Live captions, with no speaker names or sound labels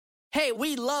Hey,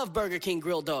 we love Burger King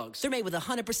grilled dogs. They're made with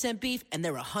 100% beef, and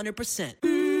they're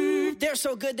 100%. They're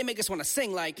so good they make us want to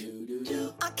sing like...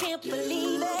 I can't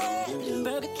believe it.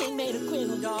 Burger King made a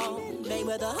grilled dog. Made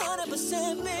with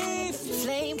 100% beef.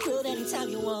 Flame grilled anytime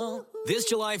you want. This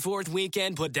July 4th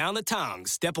weekend, put down the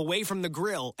tongs, step away from the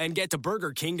grill, and get to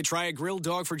Burger King to try a grilled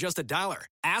dog for just $1.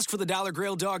 Ask for the $1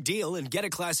 grilled dog deal and get a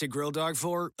classic grilled dog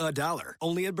for $1.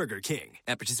 Only at Burger King.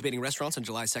 At participating restaurants on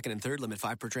July 2nd and 3rd, limit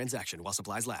 5 per transaction while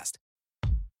supplies last.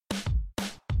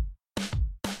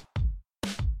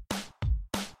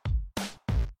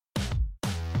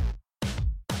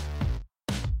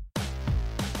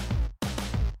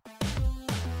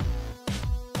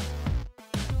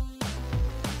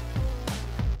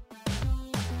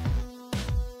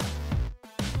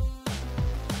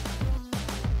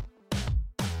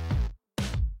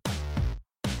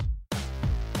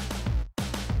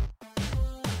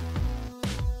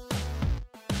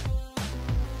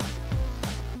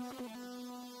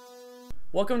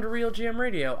 Welcome to Real GM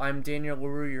Radio. I'm Daniel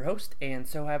LaRue, your host, and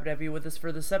so happy to have you with us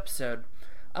for this episode.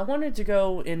 I wanted to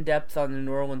go in depth on the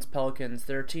New Orleans Pelicans.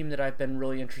 They're a team that I've been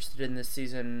really interested in this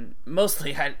season.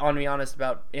 Mostly, I want to be honest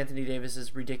about Anthony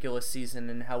Davis's ridiculous season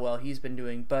and how well he's been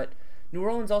doing, but New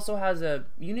Orleans also has a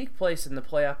unique place in the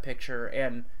playoff picture,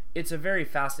 and it's a very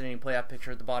fascinating playoff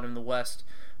picture at the bottom of the West.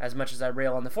 As much as I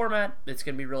rail on the format, it's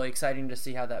going to be really exciting to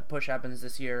see how that push happens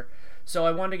this year. So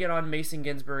I wanted to get on Mason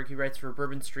Ginsberg. He writes for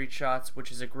Bourbon Street Shots,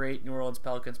 which is a great New Orleans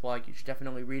Pelicans blog. You should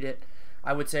definitely read it.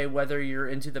 I would say whether you're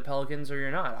into the Pelicans or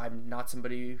you're not. I'm not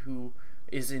somebody who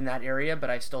is in that area, but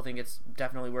I still think it's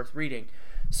definitely worth reading.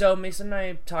 So Mason and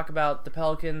I talk about the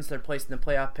Pelicans, their place in the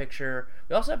playoff picture.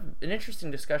 We also have an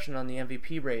interesting discussion on the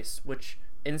MVP race, which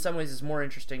in some ways is more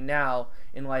interesting now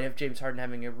in light of James Harden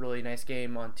having a really nice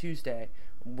game on Tuesday,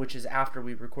 which is after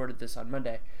we recorded this on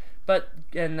Monday.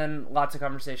 And then lots of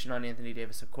conversation on Anthony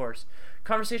Davis, of course.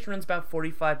 Conversation runs about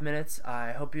 45 minutes.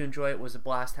 I hope you enjoy it. It was a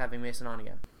blast having Mason on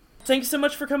again. Thank you so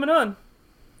much for coming on.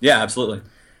 Yeah, absolutely.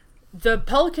 The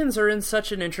Pelicans are in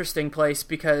such an interesting place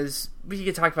because we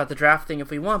could talk about the draft thing if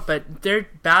we want, but they're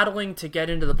battling to get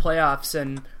into the playoffs,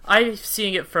 and I'm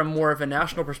seeing it from more of a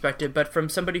national perspective, but from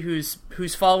somebody who's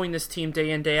following this team day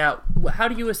in, day out, how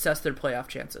do you assess their playoff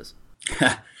chances?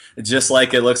 Just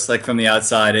like it looks like from the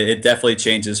outside, it definitely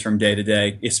changes from day to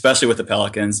day, especially with the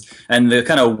Pelicans and the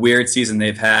kind of weird season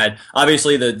they've had.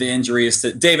 Obviously, the injuries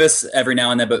to Davis every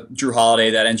now and then, but Drew Holiday,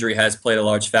 that injury has played a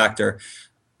large factor.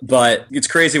 But it's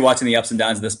crazy watching the ups and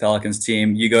downs of this Pelicans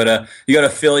team. You go to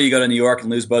Philly, you go to New York, and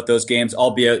lose both those games,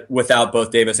 albeit without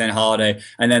both Davis and Holiday.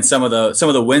 And then some of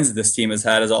the wins that this team has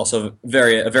had is also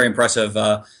very impressive.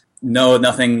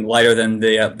 Nothing lighter than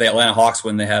the Atlanta Hawks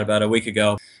win they had about a week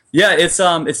ago. Yeah, it's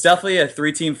definitely a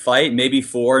 3-team fight, maybe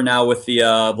 4 now with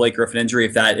the Blake Griffin injury,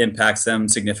 if that impacts them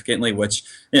significantly, which,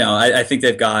 I think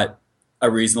they've got a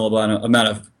reasonable amount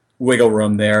of wiggle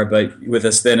room there, but with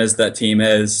as thin as that team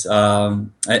is,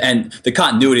 and the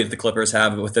continuity that the Clippers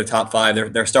have with their top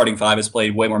 5, their starting 5 has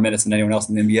played way more minutes than anyone else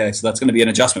in the NBA, so that's going to be an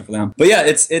adjustment for them. But yeah,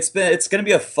 it's going to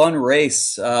be a fun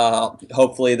race.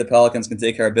 Hopefully the Pelicans can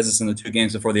take care of business in the 2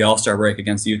 games before the All-Star break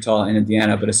against Utah and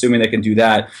Indiana, but assuming they can do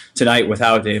that tonight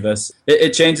without Davis, it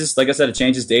changes. Like I said, it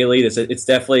changes daily. It's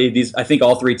definitely these. I think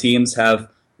all 3 teams have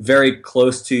very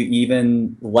close to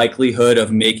even likelihood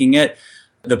of making it.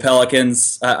 The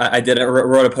Pelicans, I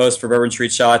wrote a post for Bourbon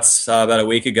Street Shots about a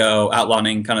week ago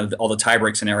outlining kind of all the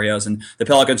tiebreak scenarios, and the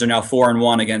Pelicans are now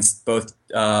 4-1 against both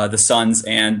the Suns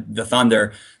and the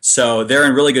Thunder, so they're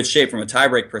in really good shape from a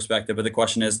tiebreak perspective. But the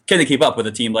question is, can they keep up with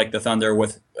a team like the Thunder,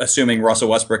 with assuming Russell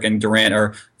Westbrook and Durant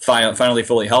are finally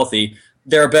fully healthy?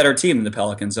 They're a better team than the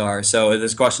Pelicans are. So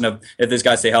this question of if these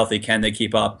guys stay healthy, can they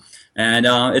keep up? And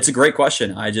it's a great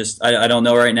question. I don't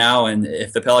know right now. And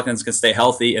if the Pelicans can stay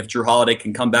healthy, if Drew Holiday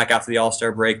can come back after the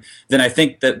All-Star break, then I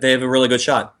think that they have a really good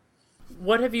shot.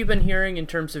 What have you been hearing in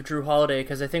terms of Drew Holiday?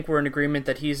 Because I think we're in agreement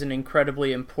that he's an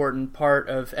incredibly important part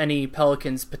of any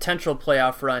Pelicans' potential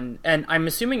playoff run. And I'm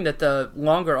assuming that the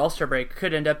longer All-Star break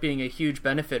could end up being a huge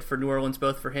benefit for New Orleans,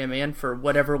 both for him and for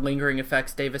whatever lingering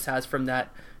effects Davis has from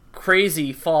that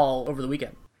crazy fall over the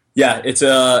weekend. Yeah, it's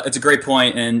a great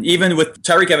point, and even with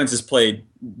Tyreke Evans has played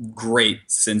great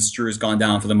since Drew's gone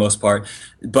down for the most part.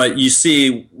 But you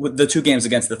see, with the 2 games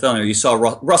against the Thunder, you saw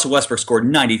Russell Westbrook scored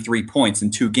 93 points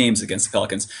in 2 games against the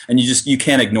Pelicans, and you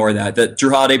can't ignore that. That Drew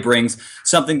Holiday brings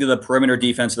something to the perimeter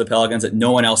defense of the Pelicans that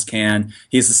no one else can.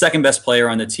 He's the second best player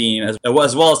on the team, as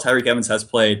well as Tyreke Evans has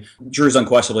played. Drew's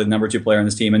unquestionably the number 2 player on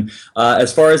this team. And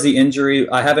as far as the injury,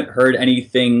 I haven't heard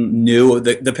anything new.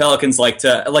 The Pelicans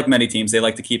like many teams, they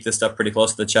like to keep this stuff pretty close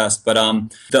to the chest. But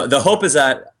the hope is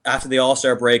that after the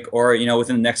All-Star break, or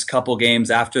within the next couple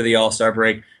games after the All-Star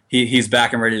break, he's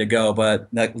back and ready to go. But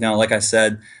like I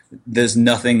said, there's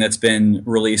nothing that's been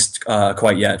released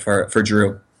quite yet for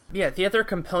Drew. Yeah, the other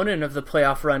component of the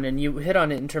playoff run, and you hit on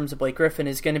it in terms of Blake Griffin,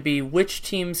 is going to be which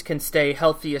teams can stay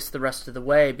healthiest the rest of the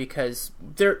way, because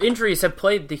their injuries have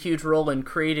played the huge role in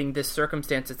creating this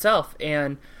circumstance itself.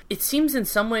 And it seems in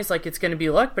some ways like it's going to be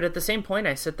luck, but at the same point,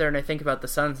 I sit there and I think about the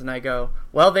Suns and I go,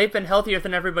 well, they've been healthier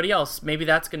than everybody else. Maybe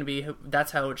that's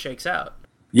how it shakes out.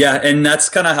 Yeah, and that's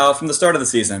kind of how from the start of the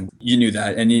season, you knew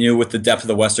that. And you knew with the depth of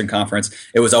the Western Conference,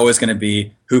 it was always going to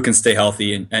be who can stay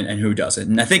healthy and who doesn't.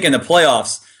 And I think in the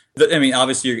playoffs,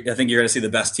 obviously, I think you're going to see the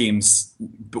best teams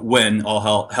win,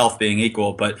 all health being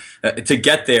equal. But to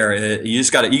get there, you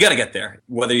got to get there.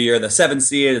 Whether you're the 7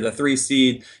 seed or the 3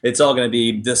 seed, it's all going to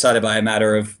be decided by a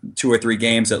matter of 2 or 3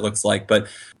 games. It looks like. But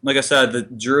like I said, the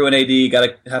Drew and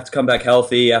AD have to come back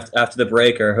healthy after the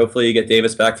break, or hopefully you get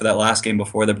Davis back for that last game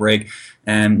before the break.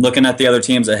 And looking at the other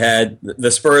teams ahead, the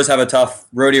Spurs have a tough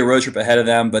road trip ahead of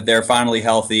them, but they're finally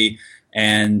healthy.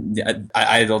 And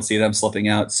I don't see them slipping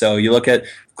out. So you look at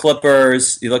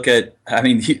Clippers,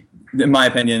 in my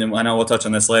opinion, and I know we'll touch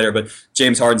on this later, but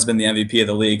James Harden's been the MVP of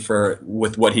the league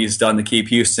with what he's done to keep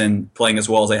Houston playing as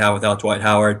well as they have without Dwight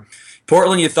Howard.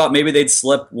 Portland, you thought maybe they'd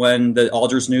slip when the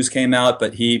Aldridge news came out,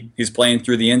 but he's playing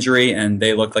through the injury, and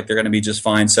they look like they're going to be just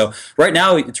fine. So right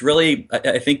now, it's really,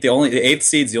 I think the 8th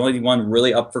seed's the only one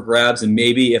really up for grabs, and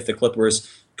maybe if the Clippers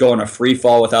go on a free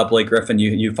fall without Blake Griffin,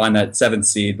 you find that 7th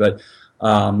seed, but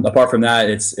apart from that,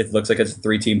 it looks like it's a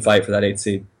 3-team fight for that 8th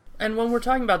seed. And when we're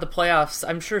talking about the playoffs,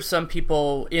 I'm sure some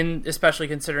people, especially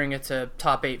considering it's a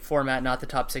top 8 format, not the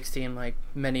top 16 like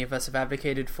many of us have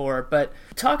advocated for, but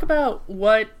talk about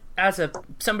what, as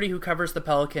somebody who covers the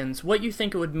Pelicans, what you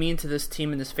think it would mean to this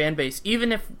team and this fan base,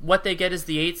 even if what they get is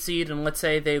the 8th seed and let's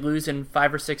say they lose in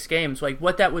 5 or 6 games, like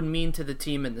what that would mean to the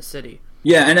team and the city.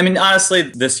 Yeah, and honestly,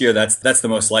 this year that's the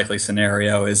most likely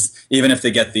scenario is even if they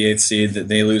get the 8th seed, that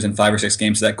they lose in 5 or 6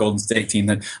 games to that Golden State team.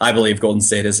 That I believe Golden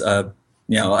State is a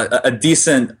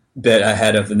decent bit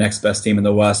ahead of the next best team in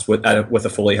the West with a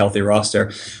fully healthy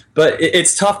roster. But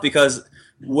it's tough because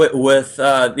with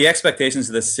the expectations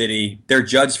of the city, they're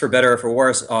judged for better or for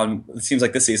worse on, it seems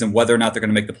like this season, whether or not they're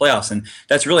going to make the playoffs. And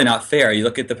that's really not fair. You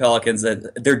look at the Pelicans,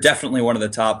 that they're definitely one of the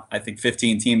top, I think,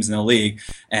 15 teams in the league.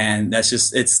 And that's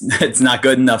just, it's not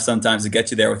good enough sometimes to get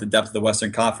you there with the depth of the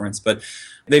Western Conference. But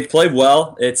they've played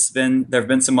well. There have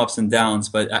been some ups and downs.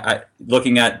 But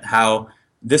looking at how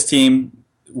this team,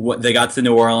 they got to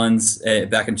New Orleans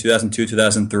back in 2002,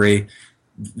 2003,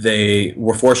 they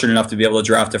were fortunate enough to be able to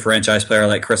draft a franchise player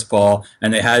like Chris Paul,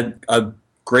 and they had a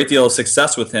great deal of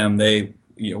success with him. They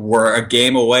were a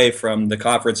game away from the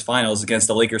conference finals against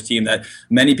the Lakers team that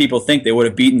many people think they would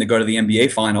have beaten to go to the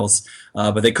NBA finals,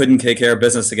 but they couldn't take care of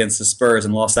business against the Spurs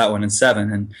and lost that one in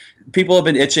 7. And people have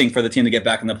been itching for the team to get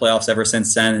back in the playoffs ever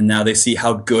since then, and now they see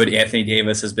how good Anthony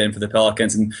Davis has been for the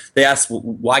Pelicans, and they ask,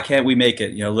 why can't we make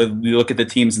it? You look at the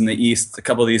teams in the East, a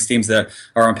couple of these teams that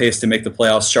are on pace to make the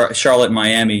playoffs, Charlotte and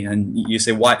Miami, and you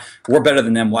say, why? We're better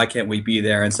than them, why can't we be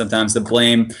there? And sometimes the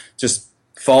blame just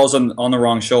falls on the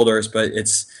wrong shoulders, but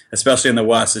it's, especially in the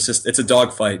West, it's a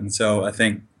dogfight, and so I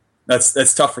think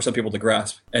that's tough for some people to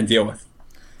grasp and deal with.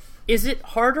 Is it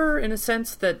harder in a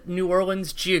sense that New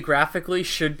Orleans geographically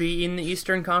should be in the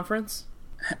Eastern Conference?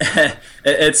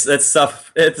 It's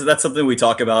tough. That's something we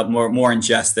talk about more in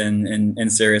jest than in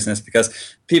seriousness,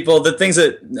 because the things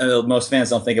that most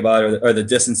fans don't think about are the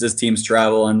distances teams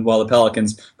travel, and while the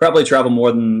Pelicans probably travel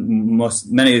more than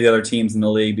many of the other teams in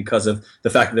the league because of the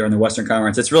fact that they're in the Western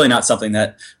Conference, it's really not something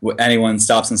that anyone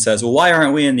stops and says, well, why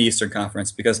aren't we in the Eastern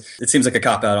Conference? Because it seems like a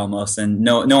cop-out almost, and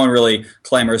no one really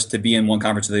clamors to be in one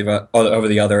conference over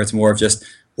the other. It's more of just,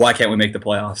 why can't we make the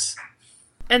playoffs?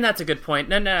 And that's a good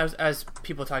point. And as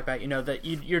people talk about, that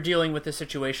you're dealing with a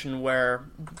situation where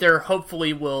there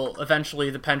hopefully eventually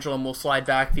the pendulum will slide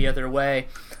back the other way.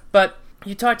 But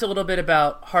you talked a little bit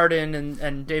about Harden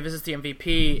and Davis is the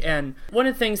MVP. And one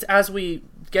of the things I'd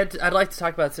like to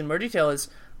talk about this in more detail is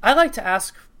I like to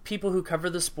ask people who cover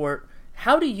the sport,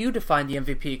 how do you define the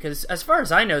MVP? Because as far as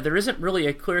I know, there isn't really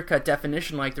a clear-cut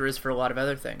definition like there is for a lot of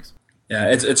other things. Yeah,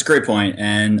 it's a great point,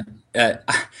 and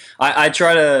I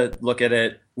try to look at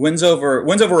it. Wins over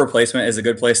replacement is a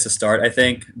good place to start, I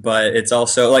think, but it's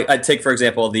also like, I take for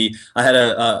example I had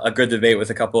a good debate with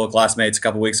a couple of classmates a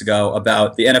couple of weeks ago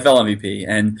about the NFL MVP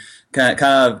and kind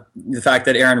of the fact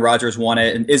that Aaron Rodgers won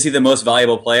it, and is he the most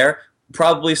valuable player?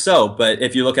 Probably so, but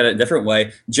if you look at it a different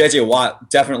way, J.J. Watt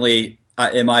definitely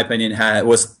in my opinion,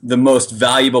 was the most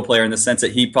valuable player in the sense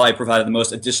that he probably provided the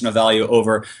most additional value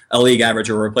over a league average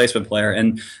or replacement player.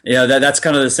 And that's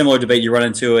kind of the similar debate you run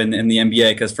into in the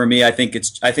NBA. Because for me, I think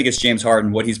it's James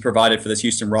Harden, what he's provided for this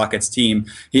Houston Rockets team.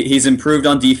 He's improved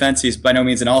on defense. He's by no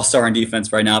means an all-star in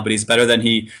defense right now, but he's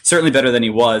certainly better than he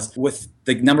was. With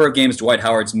the number of games Dwight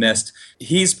Howard's missed,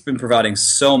 he's been providing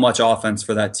so much offense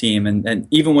for that team. And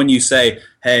even when you say,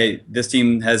 hey, this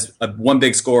team has one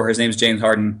big scorer, his name's James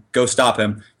Harden, go stop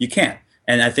him, you can't.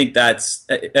 And I think that's,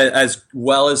 as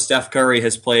well as Steph Curry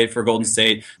has played for Golden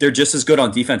State, they're just as good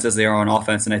on defense as they are on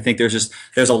offense. And I think there's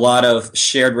a lot of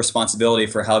shared responsibility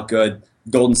for how good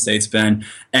Golden State's been.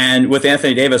 And with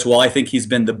Anthony Davis, while I think he's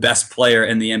been the best player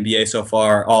in the NBA so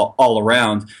far all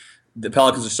around, the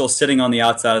Pelicans are still sitting on the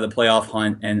outside of the playoff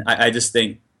hunt. And I just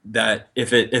think that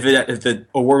if the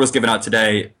award was given out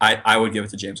today, I would give it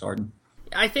to James Harden.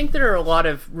 I think there are a lot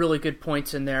of really good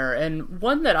points in there, and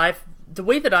one that the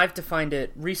way that I've defined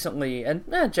it recently, and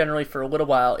generally for a little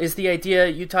while, is the idea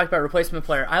you talked about replacement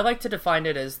player. I like to define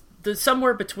it as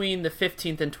somewhere between the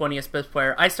 15th and 20th best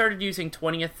player. I started using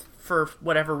 20th for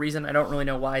whatever reason. I don't really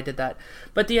know why I did that.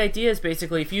 But the idea is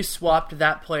basically if you swapped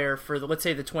that player for, let's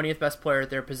say, the 20th best player at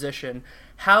their position,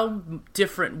 how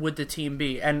different would the team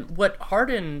be? And what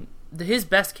Harden, his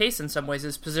best case in some ways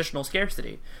is positional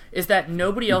scarcity, is that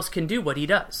nobody else can do what he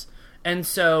does. And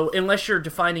so unless you're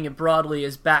defining it broadly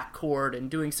as backcourt and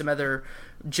doing some other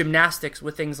gymnastics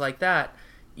with things like that,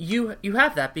 you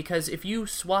have that, because if you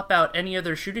swap out any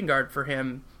other shooting guard for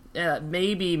him,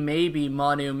 maybe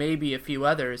Manu, maybe a few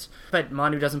others, but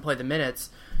Manu doesn't play the minutes,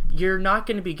 you're not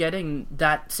going to be getting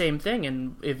that same thing.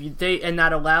 And and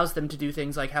that allows them to do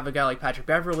things like have a guy like Patrick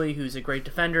Beverley, who's a great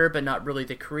defender but not really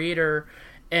the creator,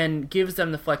 and gives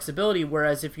them the flexibility.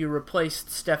 Whereas if you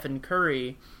replaced Stephen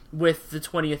Curry with the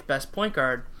 20th best point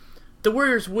guard, the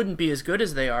Warriors wouldn't be as good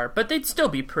as they are, but they'd still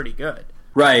be pretty good.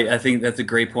 Right, I think that's a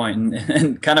great point.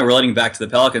 And kind of relating back to the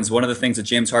Pelicans, one of the things that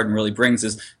James Harden really brings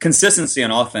is consistency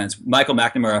on offense. Michael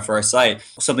McNamara for our site,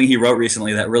 something he wrote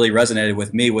recently that really resonated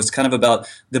with me was kind of about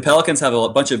the Pelicans have a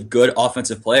bunch of good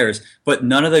offensive players, but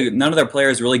none of their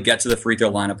players really get to the free throw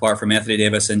line apart from Anthony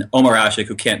Davis and Omar Ashik,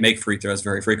 who can't make free throws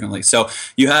very frequently. So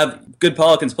you have good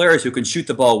Pelicans players who can shoot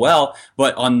the ball well,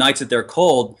 but on nights that they're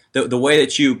cold, the way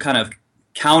that you kind of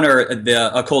counter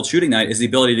a cold shooting night is the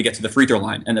ability to get to the free throw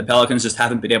line, and the Pelicans just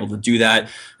haven't been able to do that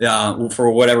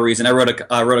for whatever reason. I wrote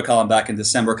a column back in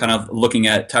December kind of looking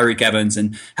at Tyreek Evans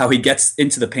and how he gets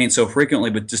into the paint so frequently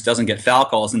but just doesn't get foul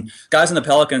calls, and guys in the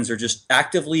Pelicans are just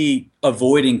actively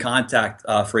avoiding contact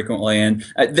frequently, and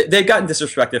they've gotten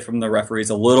disrespected from the referees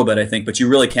a little bit, I think, but you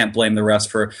really can't blame the refs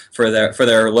for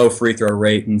their low free throw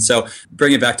rate. And so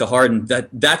bring it back to Harden,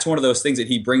 that's one of those things that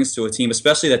he brings to a team,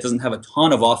 especially that doesn't have a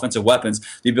ton of offensive weapons.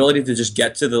 The ability to just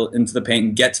get into the paint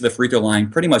and get to the free throw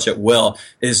line pretty much at will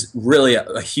is really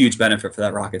a huge benefit for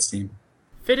that Rockets team.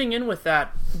 Fitting in with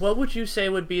that, what would you say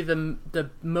would be the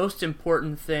most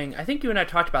important thing? I think you and I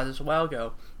talked about this a while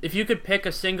ago. If you could pick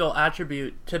a single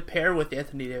attribute to pair with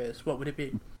Anthony Davis, what would it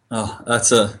be? Oh, I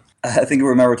think I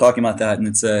remember talking about that, and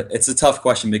it's a tough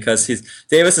question because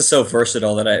Davis is so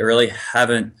versatile that I really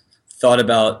haven't thought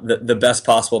about the best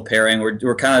possible pairing.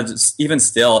 We're kind of just, even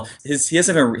still, he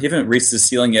hasn't reached his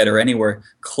ceiling yet or anywhere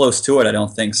close to it, I don't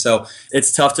think. So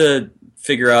it's tough to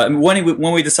figure out. I mean,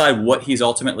 when we decide what he's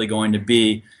ultimately going to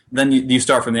be, then you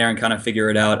start from there and kind of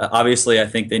figure it out. Obviously, I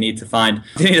think they need to find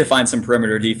some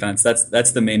perimeter defense.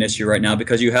 That's the main issue right now,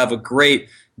 because you have a great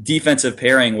defensive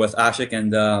pairing with Ashik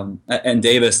and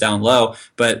Davis down low,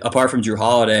 but apart from Drew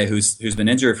Holiday, who's been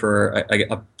injured for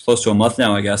close to a month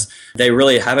now, I guess, they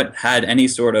really haven't had any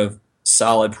sort of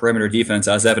solid perimeter defense,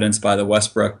 as evidenced by the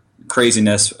Westbrook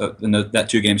craziness in that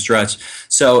 2-game stretch.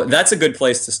 So that's a good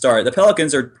place to start. The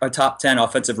Pelicans are a top 10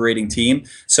 offensive rating team,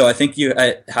 so I think you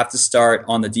have to start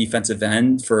on the defensive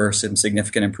end for some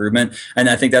significant improvement, and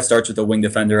I think that starts with the wing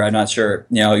defender. I'm not sure,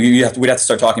 we'd have to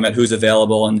start talking about who's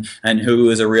available and who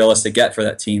is a realistic get for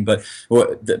that team, but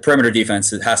the perimeter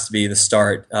defense, it has to be the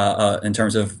start in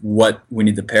terms of what we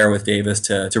need to pair with Davis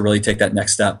to really take that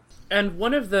next step. And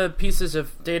one of the pieces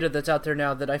of data that's out there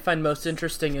now that I find most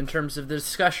interesting in terms of the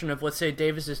discussion of, let's say,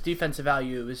 Davis's defensive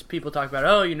value is people talk about,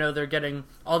 they're getting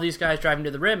all these guys driving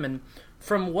to the rim. And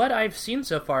from what I've seen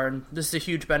so far, and this is a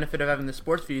huge benefit of having the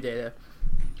sports view data,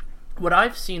 what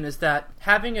I've seen is that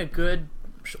having a good,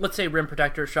 let's say, rim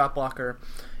protector, shot blocker,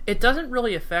 it doesn't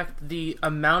really affect the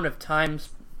amount of times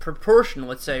proportion,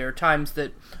 let's say, or times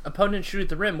that opponents shoot at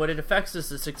the rim. What it affects is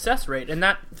the success rate, and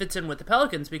that fits in with the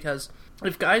Pelicans, because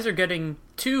if guys are getting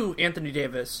to Anthony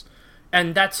Davis,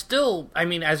 and that's still,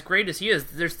 as great as he is,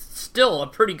 there's still a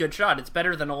pretty good shot. It's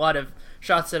better than a lot of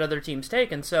shots that other teams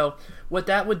take. And so what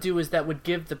that would do is that would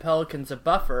give the Pelicans a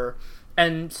buffer.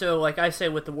 And so, like I say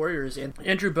with the Warriors,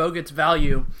 Andrew Bogut's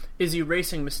value is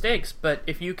erasing mistakes, but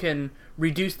if you can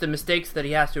reduce the mistakes that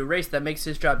he has to erase, that makes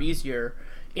his job easier.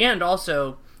 And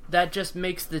also, that just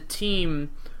makes the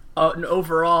team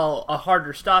overall a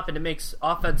harder stop, and it makes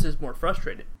offenses more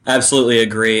frustrated. Absolutely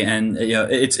agree, and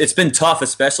it's been tough,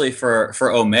 especially for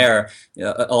Omer.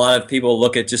 A lot of people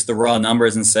look at just the raw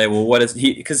numbers and say, "Well, what is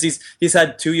he?" Because he's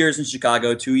had 2 years in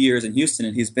Chicago, 2 years in Houston,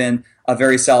 and he's been a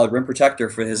very solid rim protector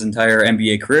for his entire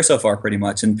NBA career so far, pretty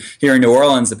much. And here in New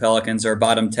Orleans, the Pelicans are a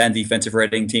bottom 10 defensive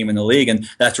rating team in the league, and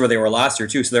that's where they were last year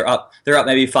too. So they're up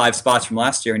maybe 5 spots from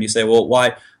last year, and you say, "Well,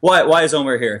 why is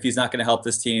Omer here if he's not going to help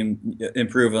this team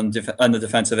improve on the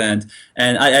defensive end?"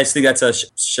 And I just think that's a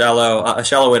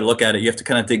shallow way to look at it. You have to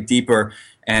kind of dig deeper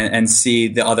and see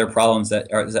the other problems that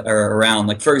are around.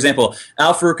 Like, for example,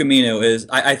 Al-Farouq Aminu is,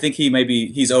 I think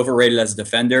he's overrated as a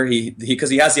defender. Because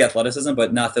he has the athleticism,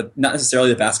 but not necessarily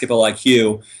the basketball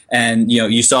IQ. And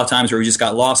you saw times where he just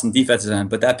got lost in the defensive end.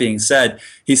 But that being said,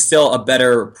 he's still a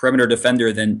better perimeter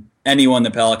defender than anyone the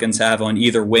Pelicans have on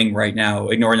either wing right now,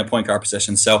 ignoring the point guard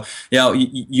position. So,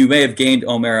 you may have gained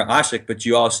Omer Asik, but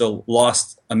you also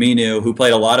lost Aminu, who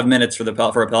played a lot of minutes for a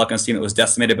Pelicans team that was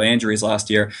decimated by injuries last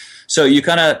year. So you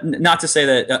kind of, not to say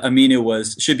that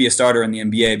Aminu should be a starter in the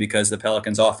NBA, because the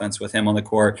Pelicans offense with him on the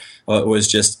court was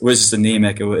just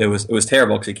anemic. It was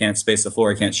terrible because he can't space the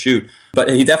floor, he can't shoot. But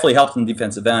he definitely helped in the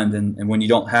defensive end, and when you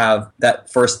don't have that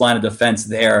first line of defense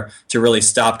there to really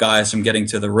stop guys from getting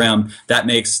to the rim, that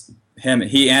makes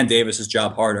he and Davis's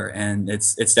job harder, and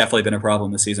it's definitely been a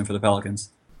problem this season for the Pelicans.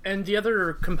 And the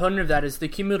other component of that is the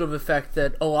cumulative effect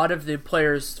that a lot of the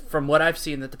players, from what I've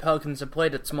seen, that the Pelicans have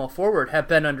played at small forward have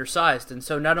been undersized. And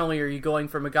so not only are you going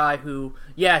from a guy who,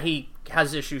 he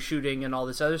has issues shooting and all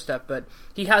this other stuff, but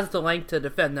he has the length to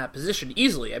defend that position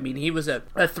easily. I mean, he was a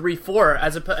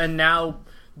 3-4, and now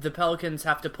the Pelicans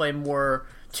have to play more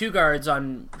two guards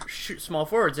on small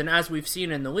forwards. And as we've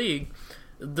seen in the league,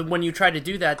 when you try to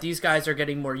do that, these guys are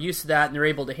getting more used to that, and they're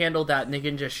able to handle that, and they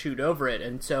can just shoot over it.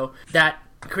 And so that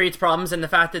creates problems, and the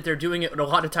fact that they're doing it a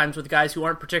lot of times with guys who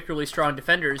aren't particularly strong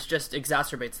defenders just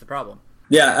exacerbates the problem.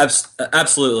 Yeah,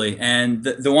 absolutely. And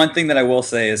the one thing that I will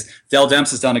say is Dell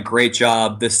Demps has done a great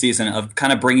job this season of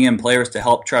kind of bringing in players to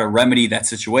help try to remedy that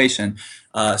situation,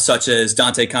 such as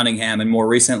Dante Cunningham and more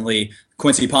recently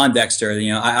Quincy Pondexter.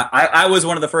 I was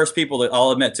one of the first people that I'll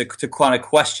admit to kind of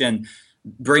question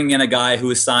bringing in a guy who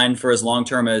was signed for as long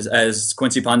term as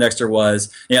Quincy Pondexter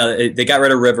was. They got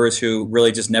rid of Rivers, who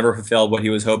really just never fulfilled what he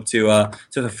was hoped to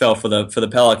fulfill for the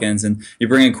Pelicans, and you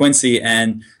bring in Quincy,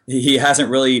 and he hasn't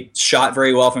really shot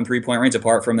very well from 3-point range,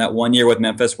 apart from that 1 year with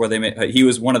Memphis where he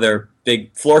was one of their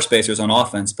big floor spacers on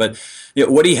offense. But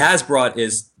what he has brought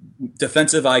is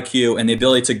defensive IQ and the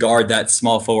ability to guard that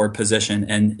small forward position.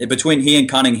 And between he and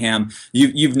Cunningham,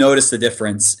 you've noticed the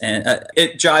difference. And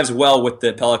it jives well with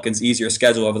the Pelicans' easier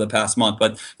schedule over the past month.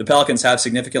 But the Pelicans have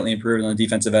significantly improved on the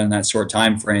defensive end in that short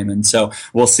time frame. And so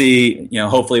we'll see,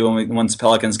 hopefully once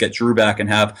Pelicans get Drew back and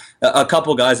have a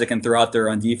couple guys that can throw out there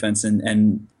on defense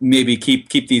and maybe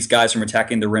keep these guys from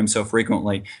attacking the rim so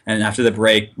frequently. And after the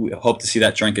break, we hope to see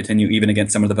that trend continue even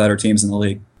against some of the better teams in the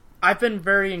league. I've been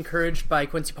very encouraged by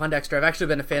Quincy Pondexter. I've actually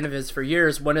been a fan of his for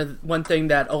years. One thing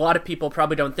that a lot of people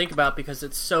probably don't think about because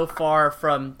it's so far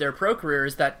from their pro career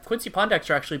is that Quincy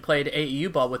Pondexter actually played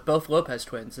AAU ball with both Lopez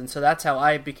twins, and so that's how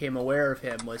I became aware of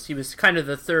him. He was kind of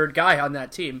the third guy on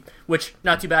that team, which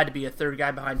not too bad to be a third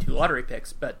guy behind 2 lottery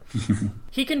picks, but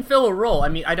he can fill a role. I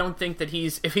mean, I don't think that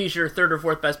if he's your third or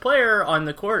fourth best player on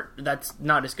the court, that's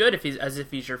not as good as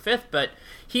if he's your fifth, but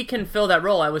he can fill that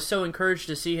role. I was so encouraged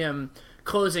to see him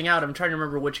closing out. I'm trying to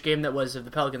remember which game that was of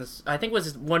the Pelicans. I think it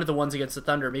was one of the ones against the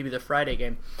Thunder, maybe the Friday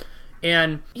game.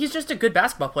 And he's just a good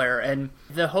basketball player, and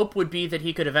the hope would be that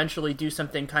he could eventually do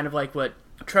something kind of like what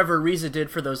Trevor Ariza did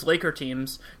for those Laker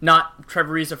teams, not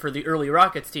Trevor Ariza for the early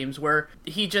Rockets teams, where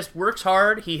he just works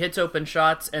hard, he hits open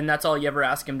shots, and that's all you ever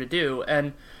ask him to do.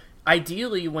 And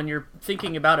ideally, when you're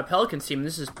thinking about a Pelicans team,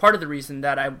 this is part of the reason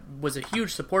that I was a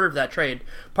huge supporter of that trade,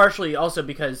 partially also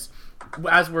because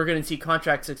as we're going to see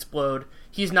contracts explode,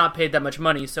 he's not paid that much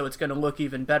money, so it's going to look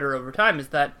even better over time, is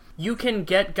that you can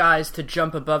get guys to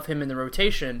jump above him in the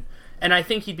rotation, and I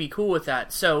think he'd be cool with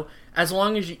that. So as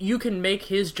long as you can make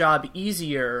his job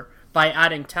easier by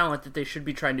adding talent that they should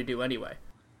be trying to do anyway.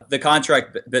 The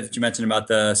contract that you mentioned about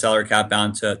the salary cap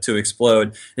bound to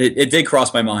explode, it did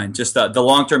cross my mind. Just the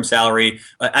long-term salary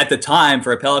at the time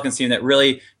for a Pelicans team that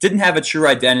really didn't have a true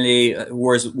identity,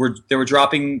 they were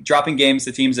dropping games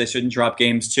to teams they shouldn't drop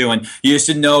games to, and you just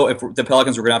didn't know if the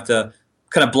Pelicans were going to have to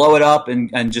kind of blow it up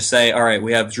and just say, all right,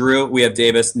 we have Drew, we have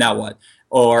Davis, now what?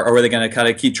 Or are they going to kind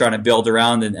of keep trying to build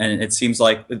around? And it seems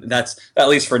like that's, at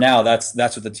least for now, that's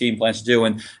what the team plans to do.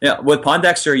 And with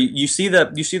Pondexter, you see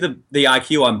the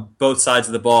IQ on both sides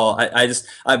of the ball.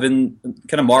 I've been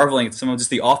kind of marveling at some of just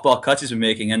the off ball cuts he's been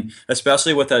making, and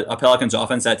especially with a Pelicans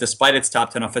offense that, despite its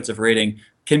top 10 offensive rating,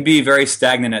 can be very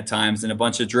stagnant at times and a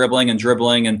bunch of dribbling. And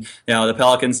the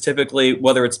Pelicans typically,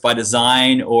 whether it's by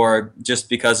design or just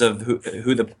because of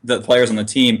who the players on the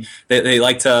team, they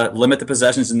like to limit the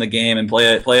possessions in the game and play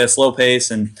a slow pace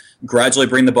and gradually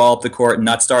bring the ball up the court and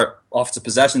not start offensive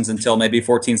possessions until maybe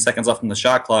 14 seconds left on the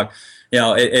shot clock.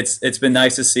 It's been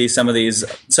nice to see some of these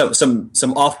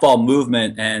some off ball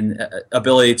movement and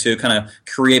ability to kind of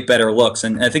create better looks,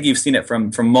 and I think you've seen it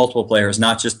from multiple players,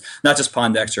 not just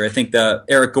Pondexter. I think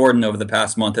Eric Gordon over the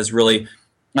past month has really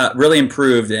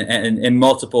improved in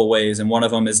multiple ways, and one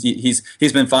of them is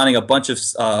he's been finding a bunch of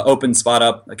open spot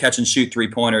up catch and shoot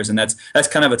 3-pointers, and that's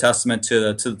kind of a testament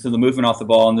to the movement off the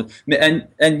ball, and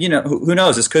who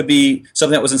knows, this could be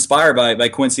something that was inspired by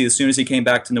Quincy as soon as he came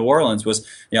back to New Orleans. Was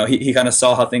he kind of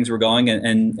saw how things were going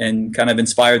and kind of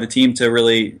inspired the team to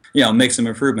really make some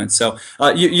improvements. So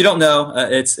you don't know,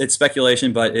 it's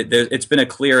speculation, but it's been a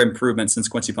clear improvement since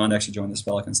Quincy Pondexter joined this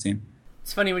Pelicans team.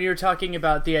 It's funny, when you were talking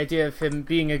about the idea of him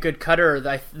being a good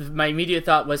cutter, my immediate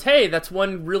thought was, hey, that's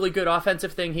one really good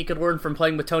offensive thing he could learn from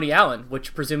playing with Tony Allen,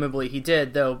 which presumably he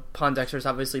did, though Pondexter's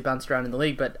obviously bounced around in the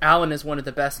league. But Allen is one of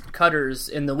the best cutters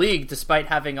in the league, despite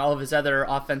having all of his other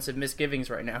offensive misgivings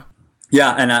right now.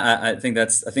 Yeah, and I think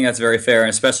that's very fair, and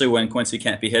especially when Quincy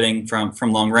can't be hitting from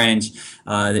long range,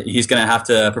 he's going to have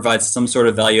to provide some sort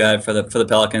of value add for the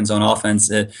Pelicans on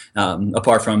offense,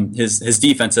 apart from his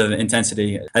defensive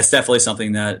intensity. That's definitely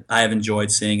something that I have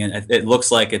enjoyed seeing, and it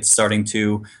looks like it's starting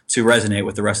to resonate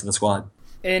with the rest of the squad.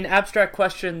 An abstract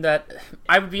question that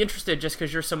I would be interested, just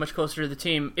because you're so much closer to the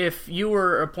team, if you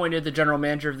were appointed the general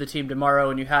manager of the team tomorrow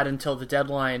and you had until the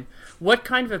deadline, what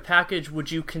kind of a package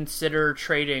would you consider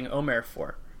trading Omer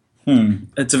for?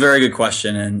 It's a very good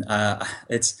question, and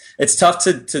it's tough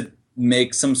to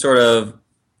make some sort of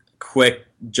quick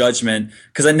judgment,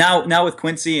 because now with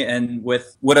Quincy and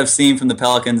with what I've seen from the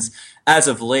Pelicans as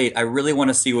of late, I really want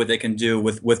to see what they can do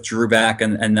with Drew back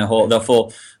and the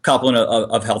full complement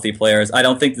of healthy players. I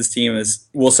don't think this team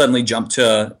will suddenly jump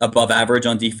to above average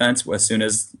on defense as soon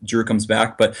as Drew comes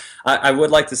back, but I would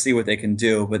like to see what they can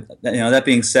do. But that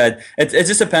being said, it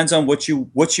just depends on what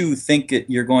you think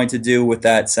you're going to do with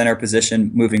that center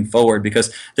position moving forward,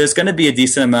 because there's going to be a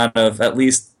decent amount of at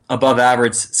least above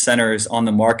average centers on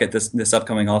the market this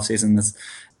upcoming offseason.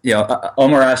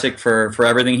 Omer Asik, for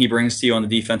everything he brings to you on the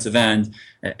defensive end,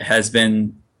 has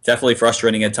been definitely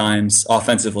frustrating at times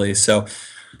offensively. So,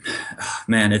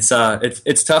 man, it's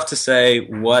tough to say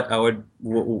what I would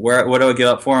give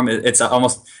up for him. It's a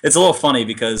little funny,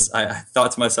 because I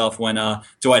thought to myself when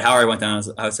Dwight Howard went down,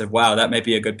 I said, wow, that might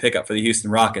be a good pickup for the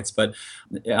Houston Rockets. But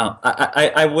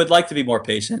I would like to be more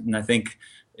patient, and I think,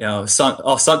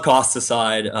 sunk costs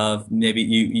aside of maybe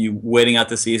you waiting out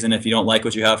the season, if you don't like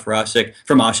what you have from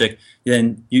Asik,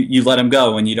 then you let him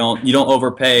go, and you don't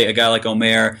overpay a guy like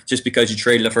Omer just because you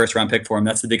traded a first round pick for him.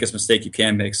 That's the biggest mistake you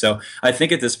can make. So I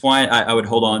think at this point, I would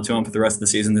hold on to him for the rest of the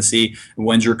season to see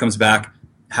when Drew comes back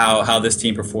how this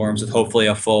team performs with hopefully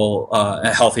a full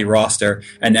a healthy roster,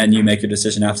 and then you make your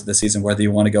decision after the season whether you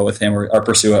want to go with him or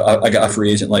pursue a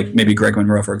free agent like maybe Greg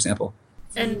Monroe, for example.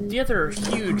 And the other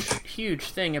huge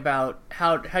thing about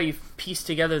how you piece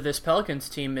together this Pelicans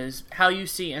team is how you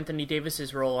see Anthony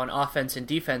Davis's role on offense and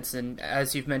defense. And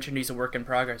as you've mentioned, he's a work in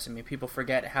progress. I mean, people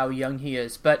forget how young he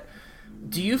is. But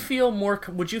would you feel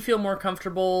more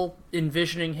comfortable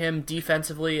envisioning him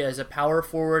defensively as a power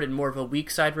forward and more of a weak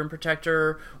side rim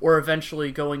protector, or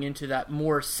eventually going into that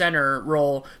more center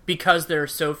role because there are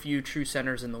so few true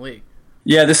centers in the league?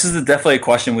 Yeah, this is definitely a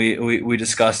question we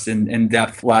discussed in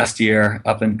depth last year.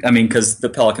 Because the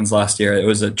Pelicans last year, it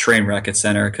was a train wreck at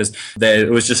center, because it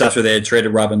was just after they had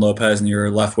traded Robin Lopez, and you were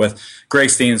left with Greg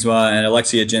Steensma and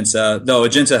Alexi Ajinça. Though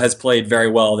Ajinça has played very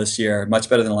well this year, much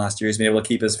better than last year. He's been able to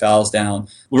keep his fouls down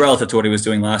relative to what he was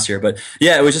doing last year. But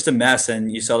yeah, it was just a mess,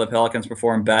 and you saw the Pelicans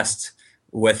perform best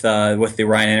with the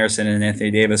Ryan Anderson and Anthony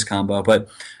Davis combo. But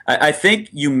I think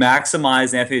you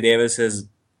maximize Anthony Davis's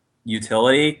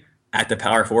utility at the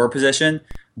power forward position,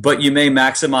 but you may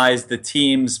maximize the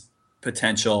team's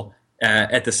potential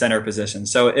at the center position.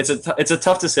 So it's a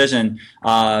tough decision,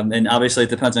 and obviously it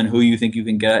depends on who you think you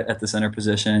can get at the center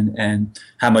position and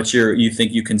how much you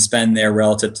think you can spend there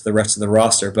relative to the rest of the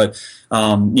roster. But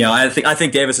I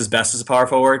think Davis is best as a power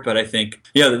forward, but I think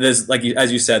there's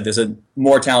as you said, there's a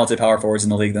more talented power forwards in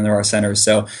the league than there are centers.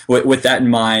 So with that in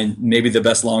mind, maybe the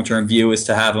best long-term view is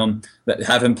to have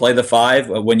him play the 5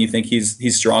 when you think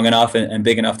he's strong enough and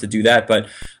big enough to do that. But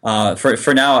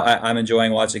for now, I'm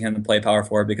enjoying watching him play power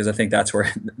forward because I think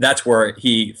that's where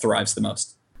he thrives the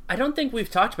most. I don't think we've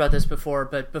talked about this before,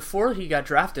 but before he got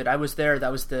drafted, I was there.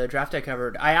 That was the draft I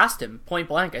covered. I asked him point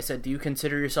blank. I said, "Do you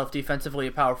consider yourself defensively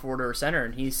a power forward or a center?"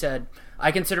 And he said,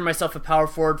 "I consider myself a power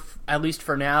forward, at least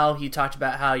for now." He talked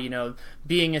about how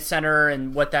being a center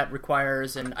and what that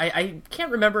requires, and I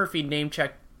can't remember if he name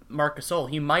checked Marc Gasol.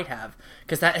 He might have,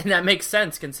 because that makes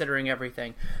sense considering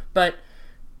everything. But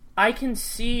I can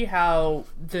see how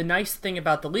the nice thing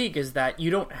about the league is that you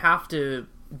don't have to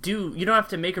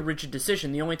make a rigid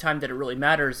decision. The only time that it really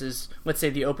matters is, let's say,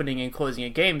 the opening and closing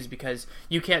of games, because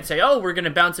you can't say, oh, we're going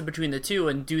to bounce it between the two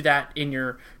and do that in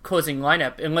your closing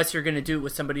lineup, unless you're going to do it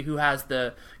with somebody who has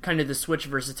the kind of the switch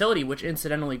versatility, which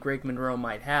incidentally Greg Monroe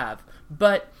might have.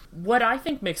 But what I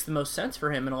think makes the most sense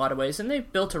for him in a lot of ways, and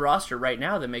they've built a roster right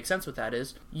now that makes sense with that,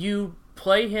 is you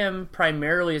play him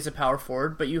primarily as a power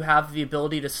forward, but you have the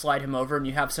ability to slide him over, and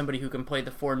you have somebody who can play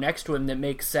the 4 next to him that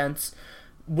makes sense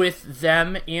with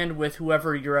them and with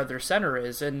whoever your other center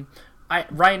is. And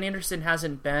Ryan Anderson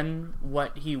hasn't been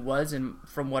what he was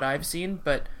from what I've seen,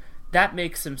 but that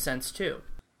makes some sense too.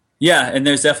 Yeah, and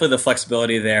there's definitely the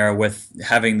flexibility there with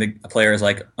having the players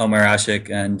like Omer Asik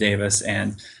and Davis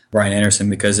and Ryan Anderson,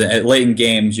 because at late in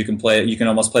games you can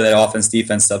almost play that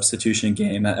offense-defense substitution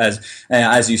game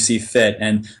as you see fit.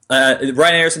 And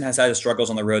Ryan Anderson has had his struggles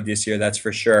on the road this year, that's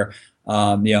for sure.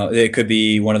 It could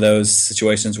be one of those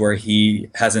situations where he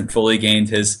hasn't fully gained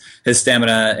his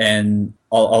stamina and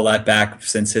all that back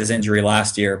since his injury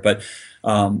last year. But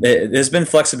there's been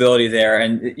flexibility there,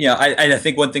 and I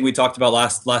think one thing we talked about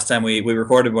last time we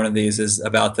recorded one of these is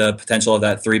about the potential of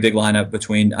that 3 big lineup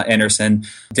between Anderson,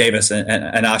 Davis,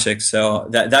 and Asik. So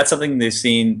that's something they've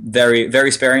seen very,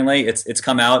 very sparingly. It's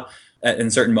come out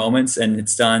in certain moments, and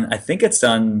it's done. I think it's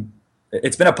done.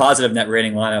 It's been a positive net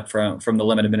rating lineup from the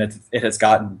limited minutes it has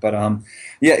gotten. But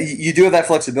you do have that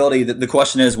flexibility. The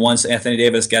question is, once Anthony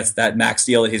Davis gets that max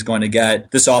deal that he's going to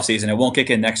get this offseason, it won't kick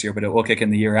in next year, but it will kick in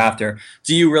the year after.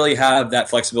 Do you really have that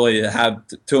flexibility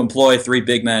to employ 3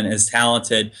 big men as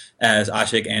talented as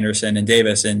Asik, Anderson, and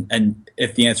Davis? And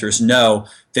if the answer is no,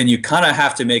 then you kind of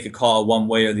have to make a call one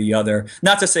way or the other.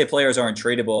 Not to say players aren't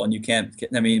tradable, and you can't.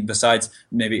 I mean, besides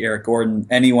maybe Eric Gordon,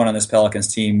 anyone on this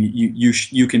Pelicans team,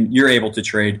 you're able to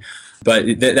trade.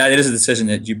 But that is a decision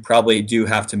that you probably do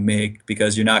have to make,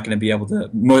 because you're not going to be able to,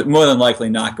 more than likely,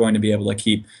 not going to be able to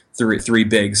keep three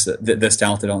bigs this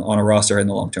talented on a roster in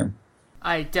the long term.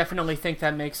 I definitely think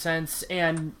that makes sense,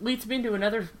 and leads me into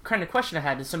another kind of question I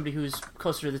had as somebody who's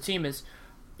closer to the team is,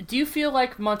 do you feel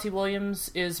like Monty Williams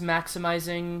is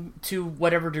maximizing to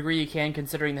whatever degree he can,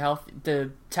 considering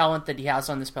the talent that he has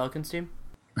on this Pelicans team?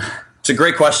 It's a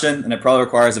great question, and it probably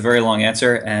requires a very long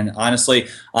answer. And honestly,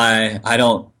 I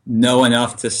don't know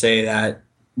enough to say that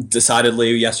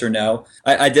decidedly yes or no.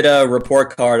 I did a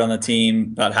report card on the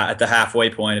team about at the halfway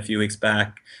point a few weeks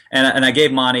back, and I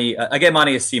gave Monty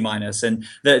a C-, and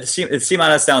the C-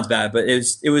 sounds bad, but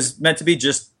it was meant to be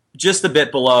just a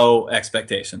bit below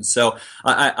expectations. So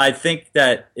I think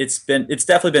that it's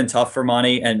definitely been tough for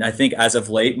Monty, and I think as of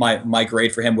late my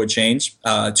grade for him would change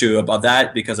to above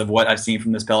that because of what I've seen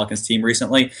from this Pelicans team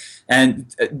recently.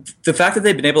 And the fact that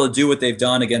they've been able to do what they've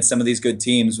done against some of these good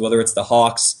teams, whether it's the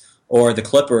Hawks or the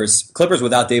Clippers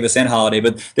without Davis and Holiday,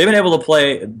 but they've been able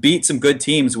to beat some good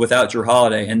teams without Drew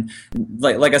Holiday. And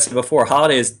like I said before,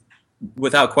 Holiday is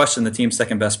without question the team's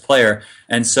second best player.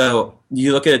 And so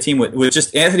you look at a team with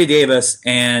just Anthony Davis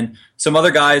and some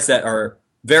other guys that are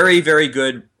very, very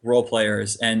good role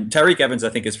players. And Tyreke Evans, I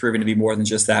think, is proven to be more than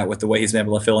just that with the way he's been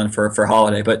able to fill in for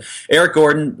Holiday. But Eric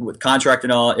Gordon, with contract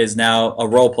and all, is now a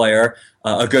role player,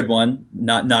 a good one,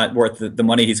 not worth the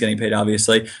money he's getting paid,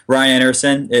 obviously. Ryan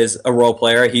Anderson is a role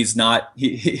player. He's not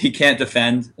he can't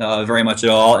defend very much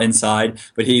at all inside,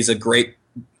 but he's a great,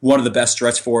 one of the best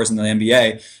stretch fours in the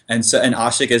NBA, and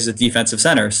Asik is a defensive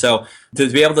center. So to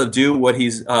be able to do what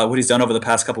he's done over the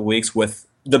past couple of weeks with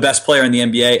the best player in the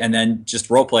NBA and then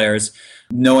just role players,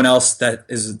 no one else that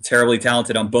is terribly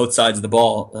talented on both sides of the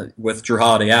ball with Drew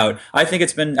Holiday out, I think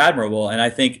it's been admirable, and I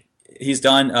think he's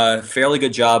done a fairly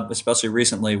good job, especially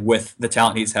recently, with the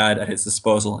talent he's had at his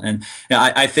disposal. And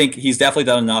I think he's definitely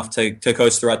done enough to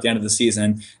coach throughout the end of the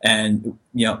season. And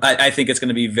I think it's going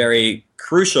to be very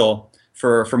crucial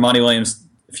for Monty Williams'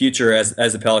 future as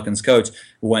the Pelicans coach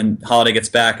when Holiday gets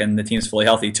back and the team's fully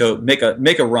healthy to make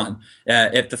a run.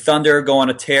 If the Thunder go on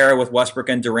a tear with Westbrook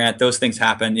and Durant, those things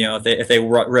happen. If they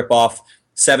rip off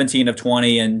 17 of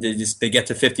 20 and they get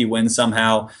to 50 wins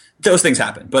somehow, those things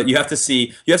happen. But you have to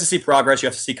see progress, you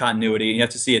have to see continuity, you have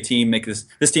to see a team make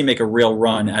this team make a real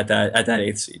run at that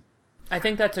 8th seed. I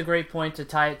think that's a great point to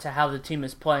tie it to how the team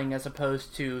is playing as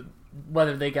opposed to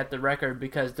whether they get the record,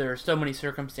 because there are so many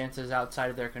circumstances outside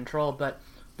of their control. But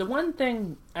the one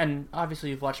thing, and obviously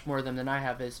you've watched more of them than I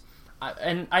have, is,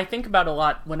 and I think about a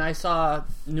lot, when I saw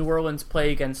New Orleans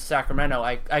play against Sacramento,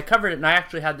 I covered it and I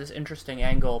actually had this interesting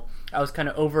angle. I was kind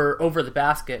of over the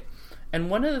basket. And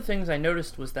one of the things I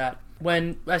noticed was that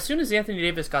as soon as Anthony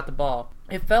Davis got the ball,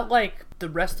 it felt like the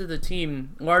rest of the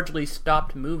team largely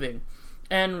stopped moving.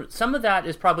 And some of that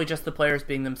is probably just the players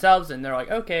being themselves, and they're like,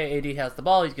 okay, AD has the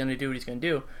ball, he's going to do what he's going to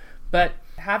do. But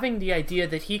having the idea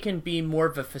that he can be more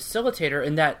of a facilitator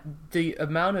and that the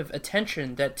amount of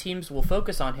attention that teams will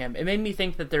focus on him, it made me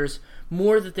think that there's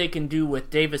more that they can do with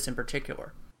Davis in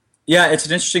particular. Yeah, it's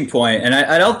an interesting point, and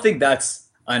I don't think that's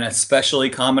an especially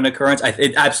common occurrence.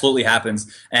 It absolutely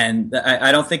happens, and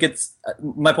I don't think it's.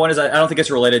 My point is, I don't think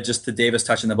it's related just to Davis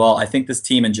touching the ball. I think this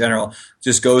team in general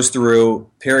just goes through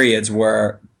periods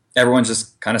where everyone's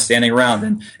just kind of standing around,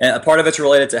 and a part of it's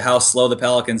related to how slow the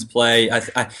Pelicans play.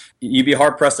 You'd be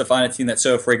hard pressed to find a team that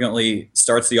so frequently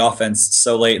starts the offense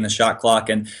so late in the shot clock,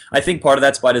 and I think part of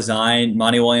that's by design.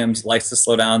 Monty Williams likes to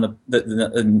slow down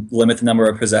the limit the number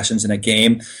of possessions in a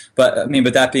game, but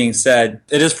that being said,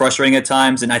 it is frustrating at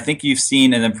times, and I think you've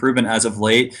seen an improvement as of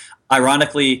late.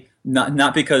 Ironically,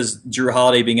 not because Drew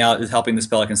Holiday being out is helping this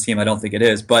Pelicans team. I don't think it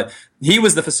is, but he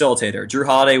was the facilitator. Drew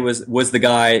Holiday was the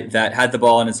guy that had the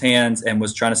ball in his hands and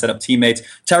was trying to set up teammates.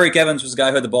 Tyreek Evans was the guy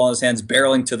who had the ball in his hands,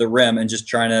 barreling to the rim and just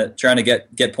trying to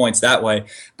get points that way.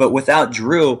 But without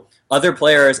Drew, other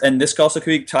players, and this also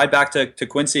could be tied back to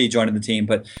Quincy joining the team,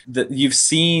 but you've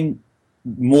seen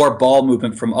more ball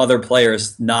movement from other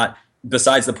players, not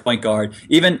besides the point guard.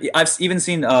 I've even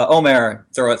seen Omer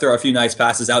throw a few nice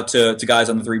passes out to guys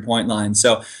on the 3-point line.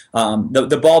 So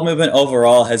the ball movement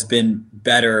overall has been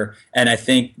better, and I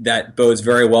think that bodes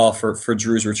very well for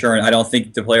Drew's return. I don't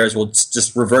think the players will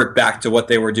just revert back to what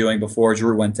they were doing before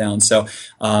Drew went down. So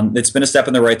it's been a step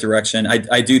in the right direction.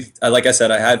 I do, like I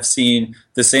said, I have seen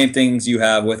the same things you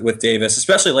have with Davis,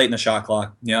 especially late in the shot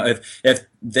clock. If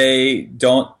they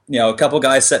don't, a couple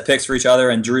guys set picks for each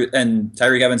other, and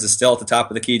Tyreek Evans is still at the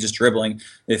top of the key just dribbling.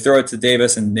 They throw it to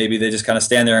Davis, and maybe they just kind of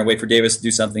stand there and wait for Davis to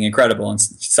do something incredible. And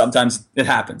sometimes it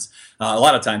happens. A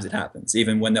lot of times it happens,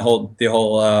 even when the whole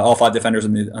all 5 defenders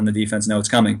on the defense know it's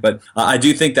coming. But I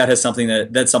do think that's something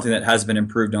that has been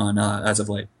improved on as of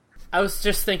late. I was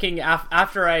just thinking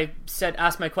after I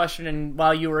asked my question, and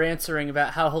while you were answering,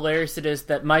 about how hilarious it is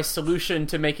that my solution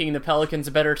to making the Pelicans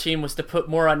a better team was to put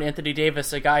more on Anthony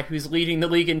Davis, a guy who's leading the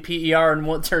league in PER and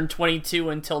won't turn 22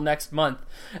 until next month.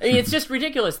 I mean, it's just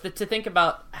ridiculous to think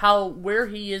about where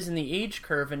he is in the age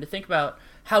curve, and to think about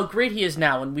how great he is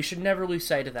now, and we should never lose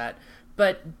sight of that.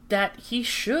 But that he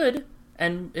should,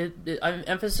 and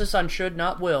emphasis on should,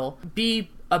 not will, be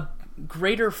a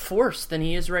greater force than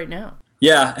he is right now.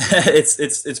 Yeah,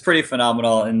 it's pretty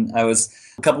phenomenal. And a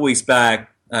couple weeks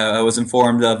back, I was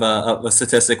informed of a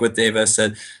statistic with Davis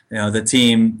that the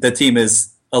team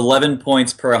is 11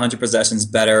 points per 100 possessions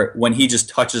better when he just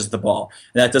touches the ball.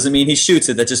 And that doesn't mean he shoots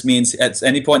it. That just means at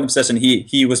any point in the possession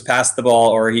he was past the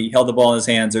ball, or he held the ball in his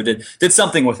hands, or did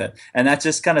something with it. And that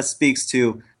just kind of speaks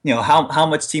to how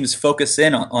much teams focus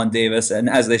in on Davis, and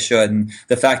as they should. And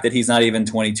the fact that he's not even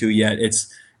 22 yet,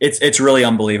 it's really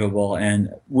unbelievable,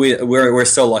 and we're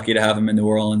so lucky to have him in New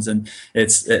Orleans. And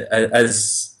it's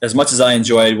as much as I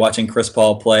enjoyed watching Chris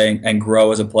Paul play and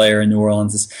grow as a player in New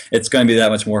Orleans, it's going to be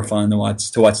that much more fun to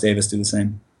watch Davis do the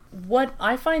same. What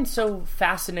I find so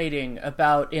fascinating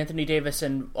about Anthony Davis,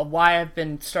 and why I've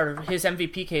been his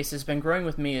MVP case has been growing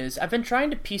with me, is I've been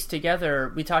trying to piece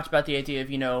together. We talked about the idea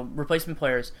of replacement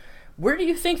players. Where do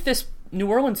you think this New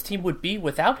Orleans team would be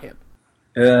without him?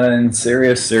 In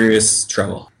serious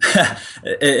trouble.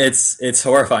 It's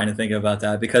horrifying to think about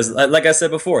that, because, like I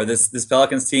said before, this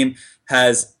Pelicans team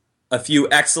has a few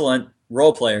excellent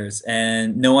role players,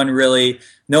 and no one really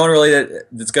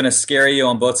that's going to scare you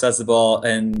on both sides of the ball,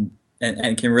 and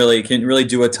can really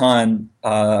do a ton,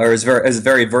 or is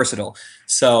very versatile.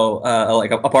 So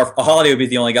like a Holiday would be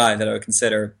the only guy that I would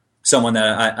consider someone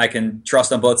that I can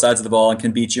trust on both sides of the ball and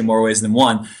can beat you in more ways than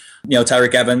one.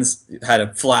 Tyreek Evans had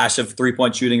a flash of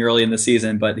 3-point shooting early in the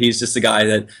season, but he's just a guy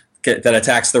that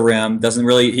attacks the rim.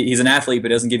 He's an athlete, but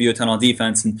doesn't give you a ton on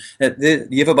defense. And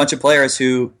you have a bunch of players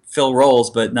who fill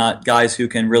roles, but not guys who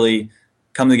can really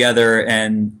come together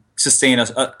and sustain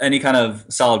any kind of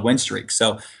solid win streak.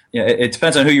 So it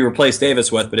depends on who you replace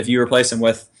Davis with, but if you replace him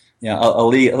with a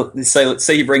lead,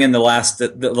 say you bring in the last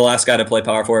guy to play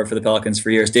power forward for the Pelicans for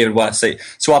years, David West, say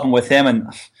swap him with him,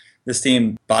 and this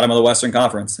team bottom of the Western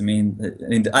Conference. I mean,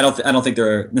 I don't think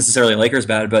they're necessarily Lakers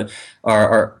bad, but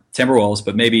are Timberwolves,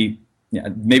 but maybe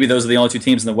those are the only two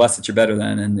teams in the West that you're better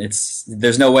than, and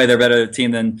there's no way they're a better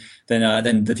team than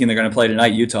the team they're going to play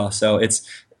tonight, Utah. So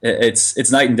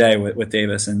it's night and day with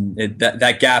Davis, and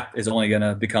that gap is only going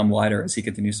to become wider as he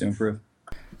continues to improve.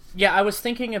 Yeah, I was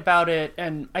thinking about it,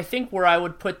 and I think where I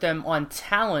would put them on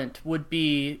talent would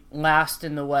be last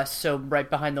in the West, so right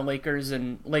behind the Lakers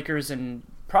and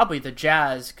probably the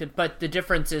Jazz. But the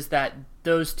difference is that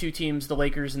those two teams, the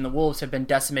Lakers and the Wolves, have been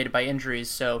decimated by injuries.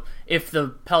 So if the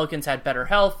Pelicans had better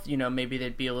health, maybe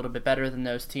they'd be a little bit better than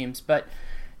those teams. But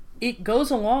it goes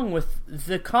along with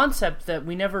the concept that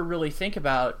we never really think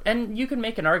about, and you can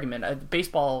make an argument.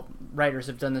 Baseball writers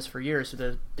have done this for years, so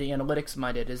the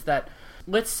analytics-minded, is that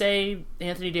let's say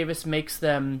Anthony Davis makes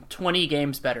them 20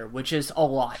 games better, which is a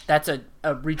lot. That's a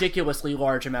ridiculously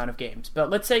large amount of games. But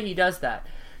let's say he does that.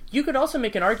 You could also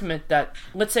make an argument that,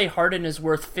 let's say Harden is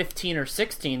worth 15 or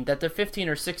 16, that the 15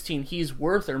 or 16 he's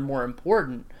worth are more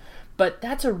important. But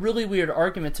that's a really weird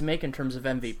argument to make in terms of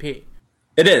MVP.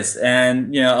 It is,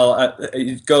 and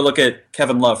go look at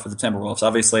Kevin Love for the Timberwolves.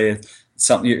 Obviously,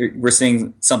 we're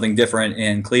seeing something different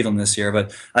in Cleveland this year,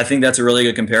 but I think that's a really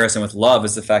good comparison with Love,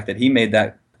 is the fact that he made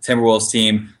that Timberwolves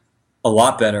team a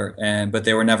lot better, but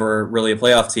they were never really a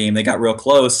playoff team. They got real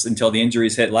close until the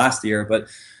injuries hit last year, but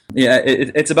yeah,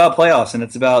 it's about playoffs, and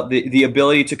it's about the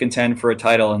ability to contend for a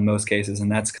title in most cases, and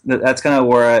that's kind of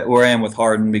where I am with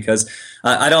Harden, because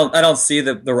I don't see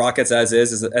the Rockets as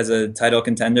a title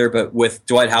contender, but with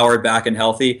Dwight Howard back and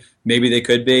healthy, maybe they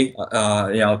could be,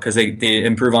 because they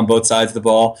improve on both sides of the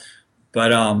ball. But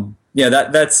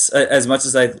that's as much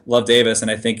as I love Davis, and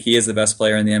I think he is the best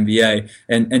player in the NBA.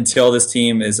 And until this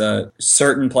team is a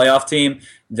certain playoff team,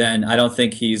 then I don't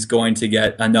think he's going to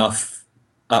get enough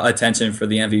attention for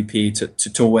the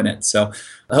MVP to win it. So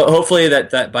hopefully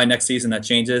that by next season that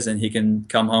changes and he can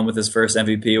come home with his first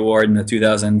MVP award in the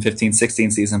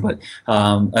 2015-16 season. But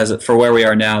for where we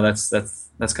are now, that's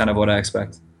kind of what I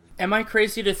expect. Am I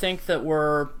crazy to think that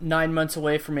we're 9 months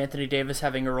away from Anthony Davis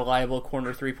having a reliable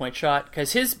corner three-point shot?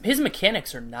 Because his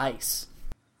mechanics are nice.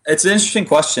 It's an interesting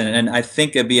question, and I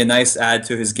think it'd be a nice add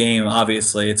to his game.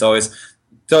 Obviously, it's always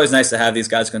nice to have these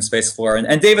guys who can space the floor.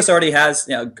 And Davis already has,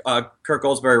 Kirk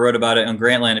Goldsberry wrote about it on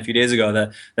Grantland a few days ago,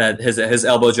 that his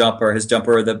elbow jumper, his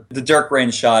jumper, the Dirk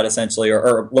range shot essentially,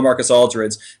 or LaMarcus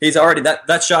Aldridge, he's already,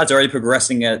 that shot's already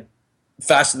progressing at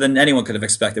faster than anyone could have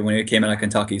expected when he came out of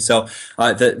Kentucky. So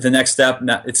the next step,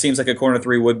 it seems like a corner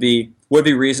three would be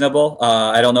reasonable.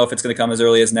 I don't know if it's going to come as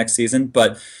early as next season,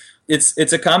 but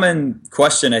it's a common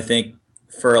question, I think,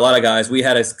 for a lot of guys. We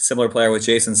had a similar player with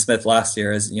Jason Smith last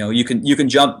year. You can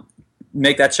jump,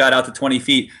 make that shot out to 20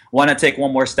 feet. Why not take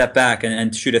one more step back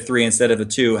and shoot a three instead of a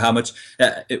two? How much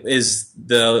is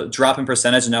the drop in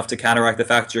percentage enough to counteract the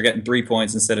fact that you're getting 3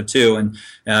 points instead of two? And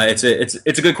it's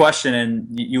a good question, and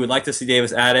you would like to see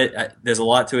Davis at it. There's a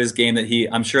lot to his game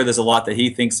I'm sure there's a lot that he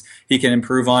thinks he can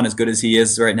improve on, as good as he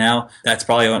is right now. That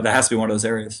has to be one of those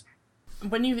areas.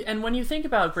 When you think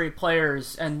about great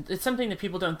players, and it's something that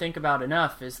people don't think about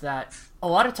enough, is that a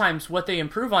lot of times what they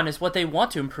improve on is what they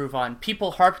want to improve on. People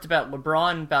harped about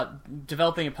LeBron, about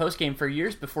developing a postgame for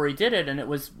years before he did it, and it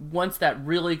was once that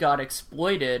really got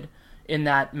exploited in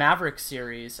that Mavericks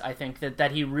series, I think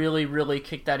that he really, really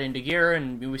kicked that into gear,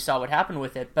 and we saw what happened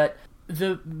with it. But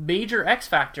the major X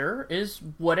factor is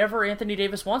whatever Anthony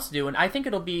Davis wants to do, and I think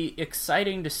it'll be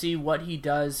exciting to see what he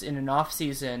does in an off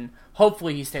season.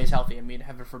 Hopefully he stays healthy. I mean,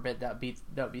 heaven forbid that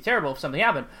would be terrible if something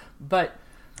happened. But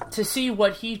to see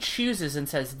what he chooses and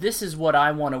says, this is what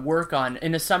I want to work on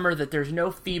in a summer that there's no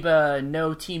FIBA,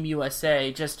 no Team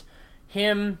USA, just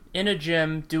him in a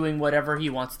gym doing whatever he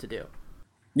wants to do.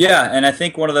 Yeah, and I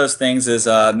think one of those things is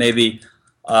maybe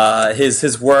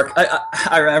his work.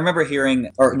 I remember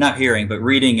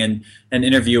reading an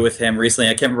interview with him recently.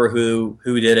 I can't remember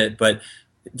who did it, but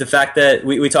the fact that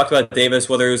we talked about Davis,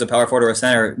 whether he was a power forward or a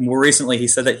center. More recently, he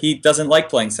said that he doesn't like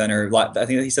playing center. I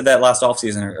think he said that last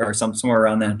offseason or somewhere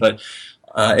around then. But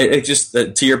it just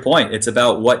to your point, it's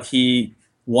about what he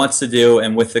wants to do,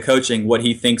 and with the coaching, what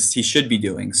he thinks he should be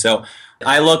doing. So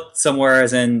I looked somewhere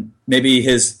as in maybe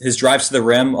his drives to the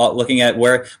rim, looking at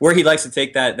where he likes to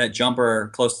take that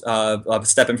jumper close,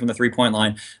 stepping from the 3-point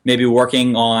line, maybe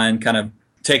working on kind of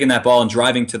taking that ball and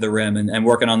driving to the rim and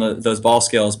working on those ball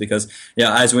skills, because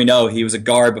as we know, he was a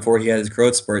guard before he had his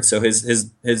growth spurt, so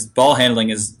his ball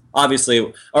handling is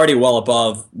obviously already well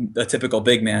above a typical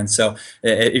big man. So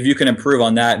if you can improve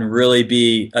on that and really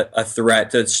be a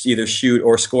threat to either shoot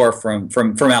or score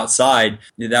from outside,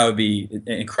 that would be an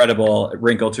incredible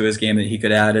wrinkle to his game that he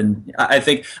could add. And I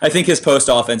think his post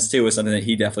offense too is something that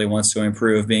he definitely wants to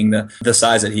improve, being the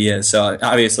size that he is. So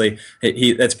obviously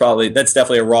that's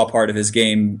definitely a raw part of his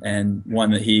game and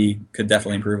one that he could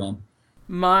definitely improve on.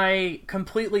 My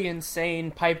completely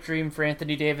insane pipe dream for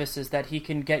Anthony Davis is that he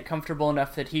can get comfortable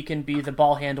enough that he can be the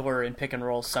ball handler in pick and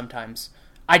rolls sometimes.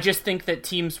 I just think that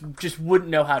teams just wouldn't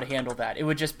know how to handle that. It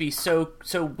would just be so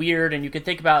weird, and you could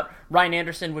think about Ryan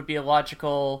Anderson would be a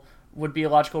logical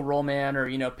roll man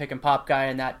or, pick and pop guy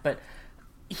in that, but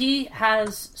he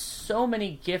has so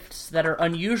many gifts that are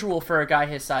unusual for a guy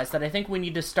his size that I think we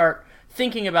need to start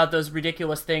thinking about those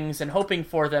ridiculous things and hoping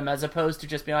for them, as opposed to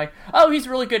just being like, oh, he's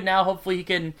really good now, hopefully he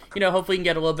can get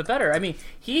a little bit better. I mean,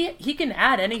 he can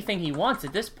add anything he wants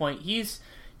at this point. He's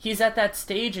at that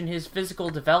stage in his physical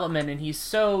development, and he's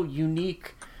so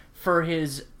unique for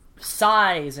his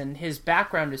size, and his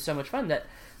background is so much fun that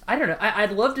I don't know.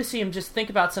 I'd love to see him just think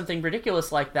about something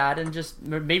ridiculous like that and just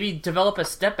maybe develop a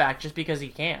step back just because he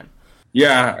can.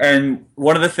 Yeah, and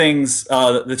one of the things,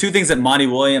 the two things that Monty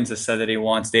Williams has said that he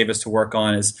wants Davis to work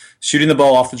on is shooting the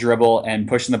ball off the dribble and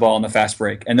pushing the ball in the fast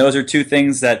break. And those are two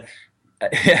things that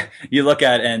you look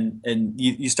at and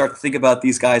you start to think about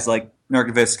these guys like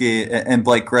Nurkiewicz and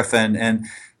Blake Griffin, and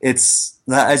it's,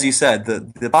 as you said,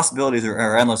 the possibilities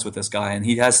are endless with this guy, and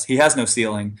he has no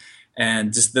ceiling.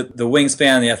 And just the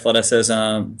wingspan, the athleticism,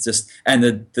 and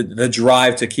the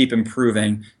drive to keep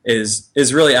improving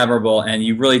is really admirable. And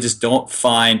you really just don't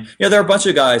find, there are a bunch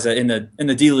of guys in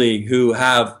the D League who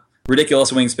have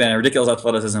ridiculous wingspan and ridiculous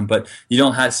athleticism, but you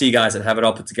don't see guys that have it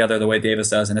all put together the way Davis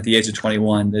does. And at the age of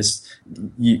 21,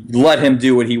 you let him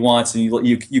do what he wants, and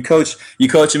you coach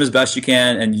him as best you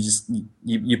can, and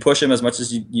you push him as much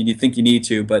as you think you need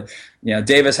to. But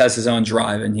Davis has his own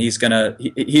drive, and he's gonna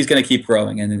keep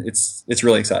growing, and it's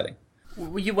really exciting.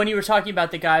 When you were talking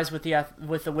about the guys with the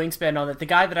wingspan on it, the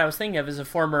guy that I was thinking of is a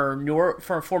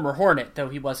former Hornet, though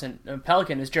he wasn't a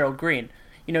Pelican, is Gerald Green.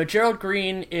 Gerald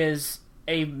Green is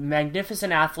a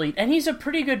magnificent athlete, and he's a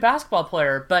pretty good basketball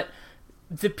player, but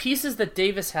the pieces that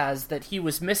Davis has that he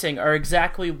was missing are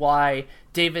exactly why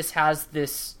Davis has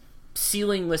this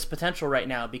ceilingless potential right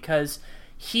now, because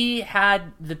he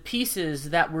had the pieces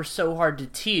that were so hard to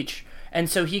teach, and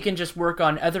so he can just work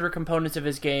on other components of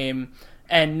his game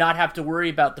and not have to worry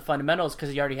about the fundamentals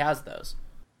because he already has those.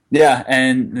 Yeah,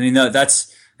 and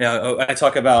that's I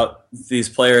talk about these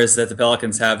players that the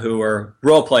Pelicans have who are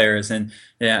role players, and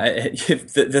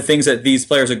the things that these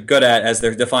players are good at as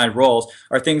their defined roles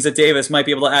are things that Davis might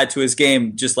be able to add to his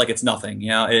game just like it's nothing.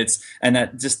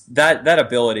 That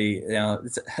ability,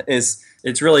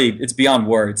 it's beyond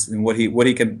words, and what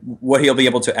he'll be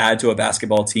able to add to a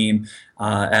basketball team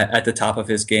at the top of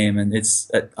his game. And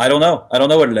I don't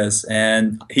know what it is,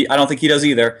 and I don't think he does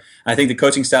either. I think the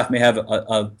coaching staff may have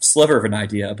a sliver of an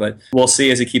idea, but we'll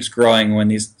see as he keeps growing when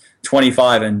he's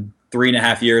 25 and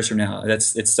 3.5 years from now.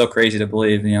 It's still crazy to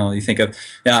believe. I think of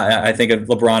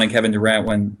LeBron and Kevin Durant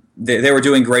when they were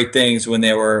doing great things when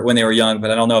they were young,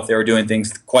 but I don't know if they were doing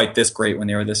things quite this great when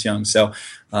they were this young. So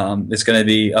it's going to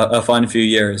be a fun few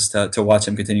years to watch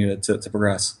him continue to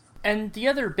progress. And the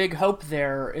other big hope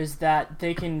there is that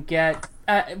they can get,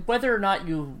 whether or not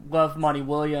you love Monty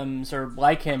Williams or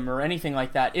like him or anything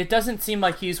like that, it doesn't seem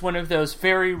like he's one of those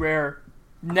very rare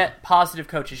net positive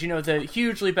coaches. The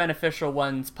hugely beneficial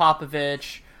ones,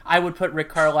 Popovich. I would put Rick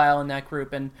Carlisle in that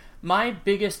group. And my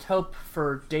biggest hope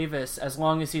for Davis, as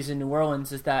long as he's in New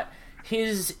Orleans, is that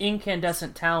his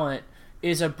incandescent talent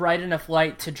is a bright enough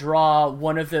light to draw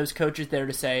one of those coaches there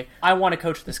to say, I want to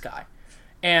coach this guy.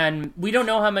 And we don't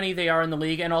know how many they are in the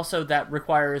league, and also that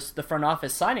requires the front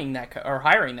office signing that or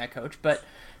hiring that coach, but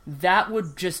that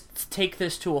would just take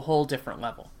this to a whole different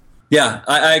level. Yeah,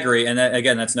 I agree. And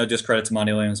again, that's no discredit to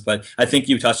Monty Williams, but I think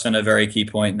you touched on a very key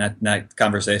point in that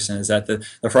conversation, is that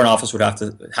the front office would have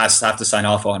to sign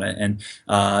off on it. And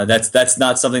that's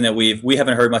not something that we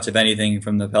haven't heard much of anything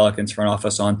from the Pelicans front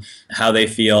office on how they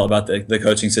feel about the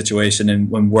coaching situation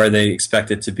and where they expect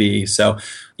it to be. So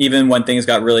even when things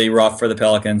got really rough for the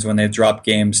Pelicans, when they dropped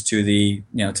games to the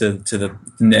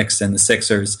Knicks and the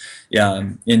Sixers,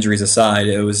 injuries aside,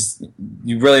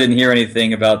 you really didn't hear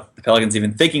anything about the Pelicans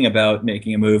even thinking about about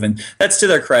making a move, and that's to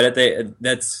their credit.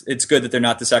 It's good that they're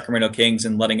not the Sacramento Kings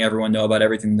and letting everyone know about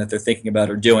everything that they're thinking about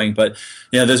or doing. But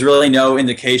there's really no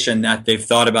indication that they've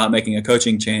thought about making a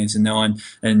coaching change, and no one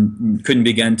couldn't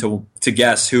begin to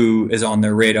guess who is on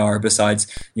their radar. Besides,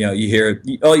 you hear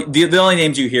the only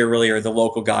names you hear really are the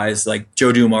local guys like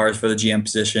Joe Dumars for the GM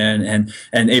position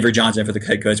and Avery Johnson for the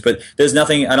head coach. But there's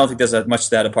nothing. I don't think there's much to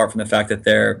that apart from the fact that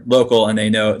they're local and they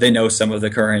know some of the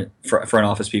current front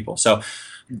office people. So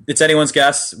it's anyone's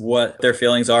guess what their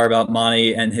feelings are about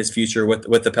Monty and his future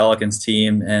with the Pelicans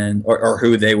team, and or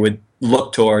who they would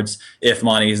look towards if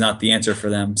Monty is not the answer for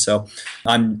them. So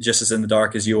I'm just as in the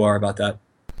dark as you are about that.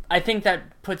 I think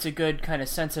that puts a good kind of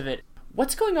sense of it.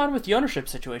 What's going on with the ownership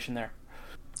situation there?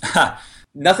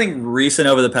 Nothing recent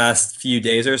over the past few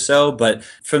days or so, but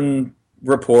from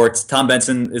reports, Tom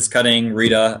Benson is cutting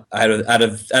Rita out of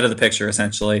the picture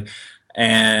essentially,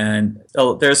 and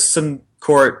there's some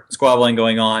court squabbling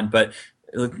going on, but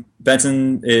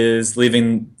Benson is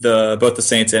leaving both the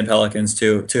Saints and Pelicans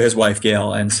to his wife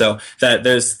Gail, and so that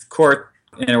there's court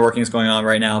inner workings going on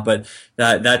right now, but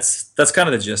that's kind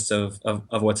of the gist of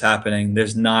what's happening.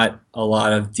 There's not a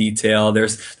lot of detail.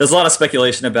 There's a lot of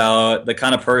speculation about the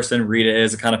kind of person Rita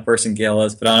is, the kind of person Gail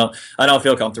is, but I don't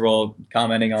feel comfortable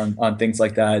commenting on things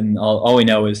like that. And all we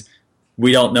know is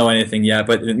we don't know anything yet.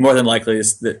 But more than likely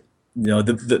is that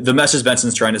the message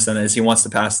Benson's trying to send is he wants to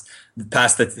pass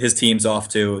his teams off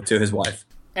to his wife.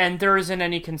 And there isn't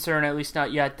any concern, at least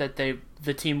not yet, that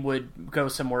the team would go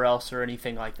somewhere else or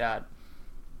anything like that.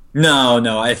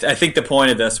 No. I think the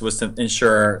point of this was to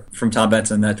ensure from Tom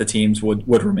Benson that the teams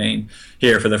would remain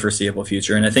here for the foreseeable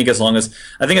future. And I think as long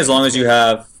as you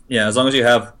have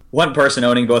one person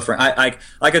owning both.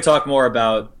 I could talk more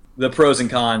about the pros and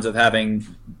cons of having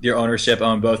your ownership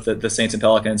own both the Saints and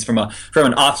Pelicans from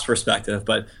an ops perspective,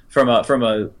 but from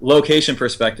a location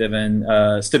perspective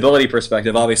and stability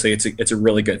perspective, obviously it's a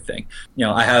really good thing.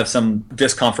 I have some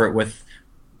discomfort with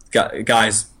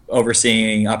guys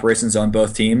overseeing operations on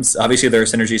both teams. Obviously, there are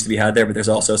synergies to be had there, but there's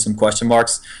also some question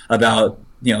marks about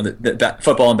that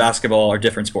football and basketball are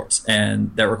different sports,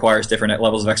 and that requires different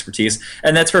levels of expertise,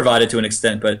 and that's provided to an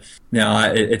extent. But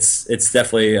it's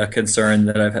definitely a concern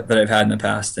that I've had in the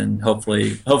past, and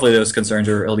hopefully those concerns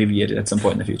are alleviated at some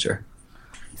point in the future.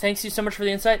 Thanks you so much for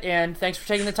the insight, and thanks for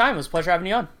taking the time. It was a pleasure having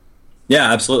you on.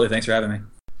 Yeah, absolutely. Thanks for having me.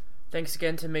 Thanks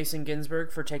again to Mason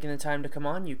Ginsberg for taking the time to come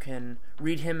on. You can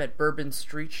read him at Bourbon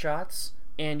Street Shots,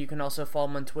 and you can also follow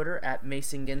him on Twitter at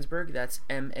Mason Ginsberg. That's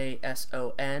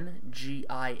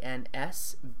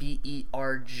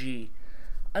MasonGinsberg.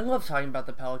 I love talking about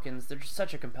the Pelicans. They're just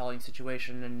such a compelling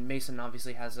situation, and Mason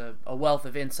obviously has a wealth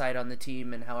of insight on the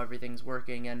team and how everything's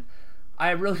working. And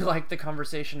I really like the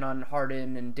conversation on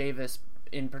Harden and Davis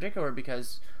in particular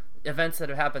because events that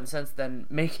have happened since then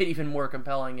make it even more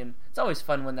compelling, and it's always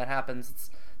fun when that happens. It's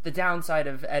the downside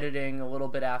of editing a little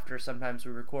bit after sometimes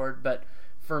we record, but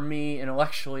for me,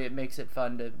 intellectually, it makes it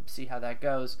fun to see how that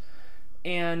goes.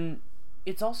 And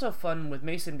it's also fun with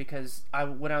Mason because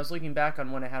when I was looking back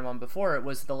on when I had him on before, it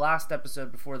was the last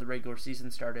episode before the regular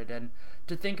season started, and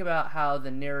to think about how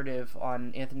the narrative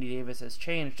on Anthony Davis has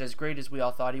changed, as great as we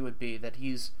all thought he would be, that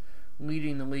he's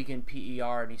leading the league in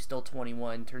PER and he's still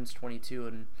 21, turns 22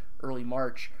 in early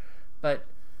March. But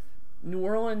New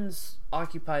Orleans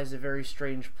occupies a very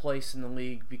strange place in the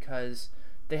league because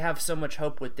they have so much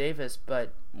hope with Davis,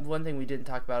 but one thing we didn't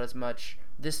talk about as much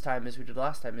this time as we did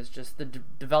last time is just the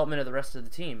development of the rest of the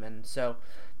team. And so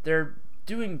they're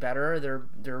doing better.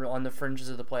 They're on the fringes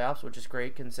of the playoffs, which is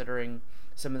great considering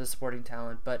some of the supporting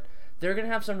talent, but they're going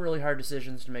to have some really hard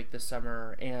decisions to make this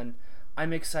summer, and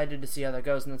I'm excited to see how that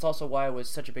goes. And that's also why I was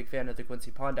such a big fan of the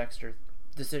Quincy Pondexter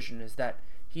decision, is that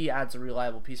he adds a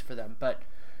reliable piece for them. But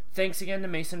thanks again to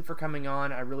Mason for coming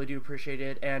on. I really do appreciate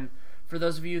it. And for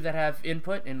those of you that have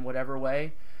input in whatever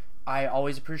way, I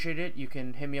always appreciate it. You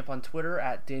can hit me up on Twitter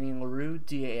at Danny Leroux,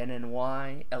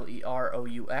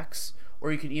 DANNYLEROUX,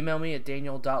 or you can email me at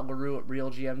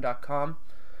daniel.leroux@realgm.com.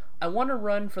 I want to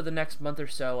run for the next month or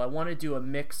so. I want to do a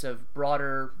mix of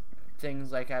broader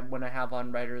things like when I have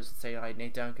on writers, say like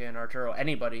Nate Duncan, Arturo,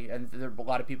 anybody, and there are a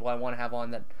lot of people I want to have on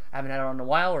that I haven't had on in a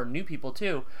while, or new people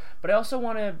too, but I also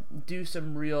want to do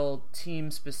some real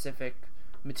team-specific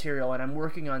material, and I'm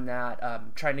working on that,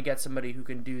 trying to get somebody who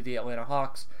can do the Atlanta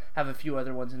Hawks, have a few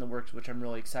other ones in the works, which I'm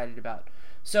really excited about.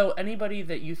 So anybody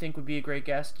that you think would be a great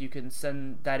guest, you can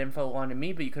send that info on to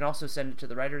me, but you can also send it to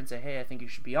the writer and say, hey, I think you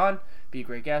should be on, be a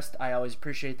great guest. I always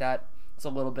appreciate that. It's a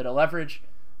little bit of leverage,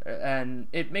 and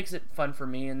it makes it fun for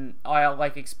me, and I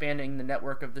like expanding the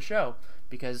network of the show,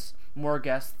 because more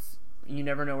guests, you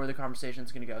never know where the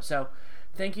conversation's going to go. So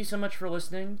thank you so much for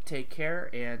listening, take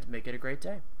care, and make it a great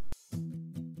day.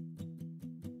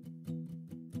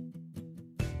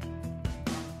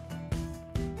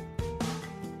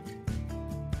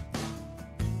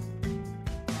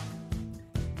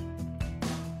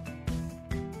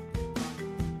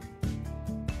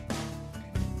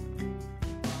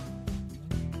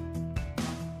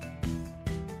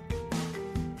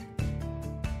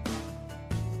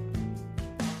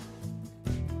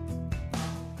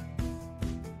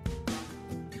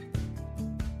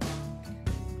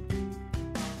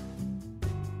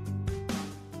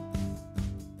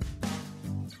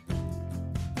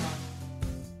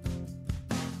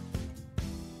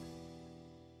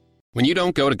 When you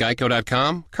don't go to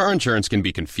Geico.com, car insurance can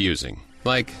be confusing.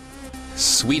 Like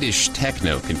Swedish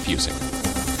techno confusing.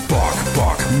 Bark,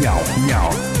 bark, meow,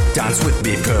 meow. Dance with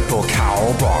me, purple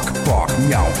cow. Bark, bark,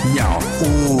 meow, meow.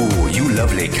 Ooh, you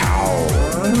lovely cow.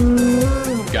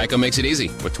 Geico makes it easy.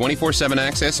 With 24/7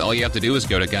 access, all you have to do is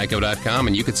go to Geico.com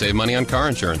and you could save money on car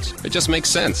insurance. It just makes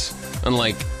sense.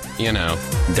 Unlike, you know.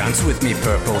 Dance with me,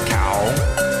 purple cow.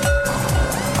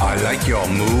 I like your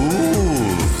moves.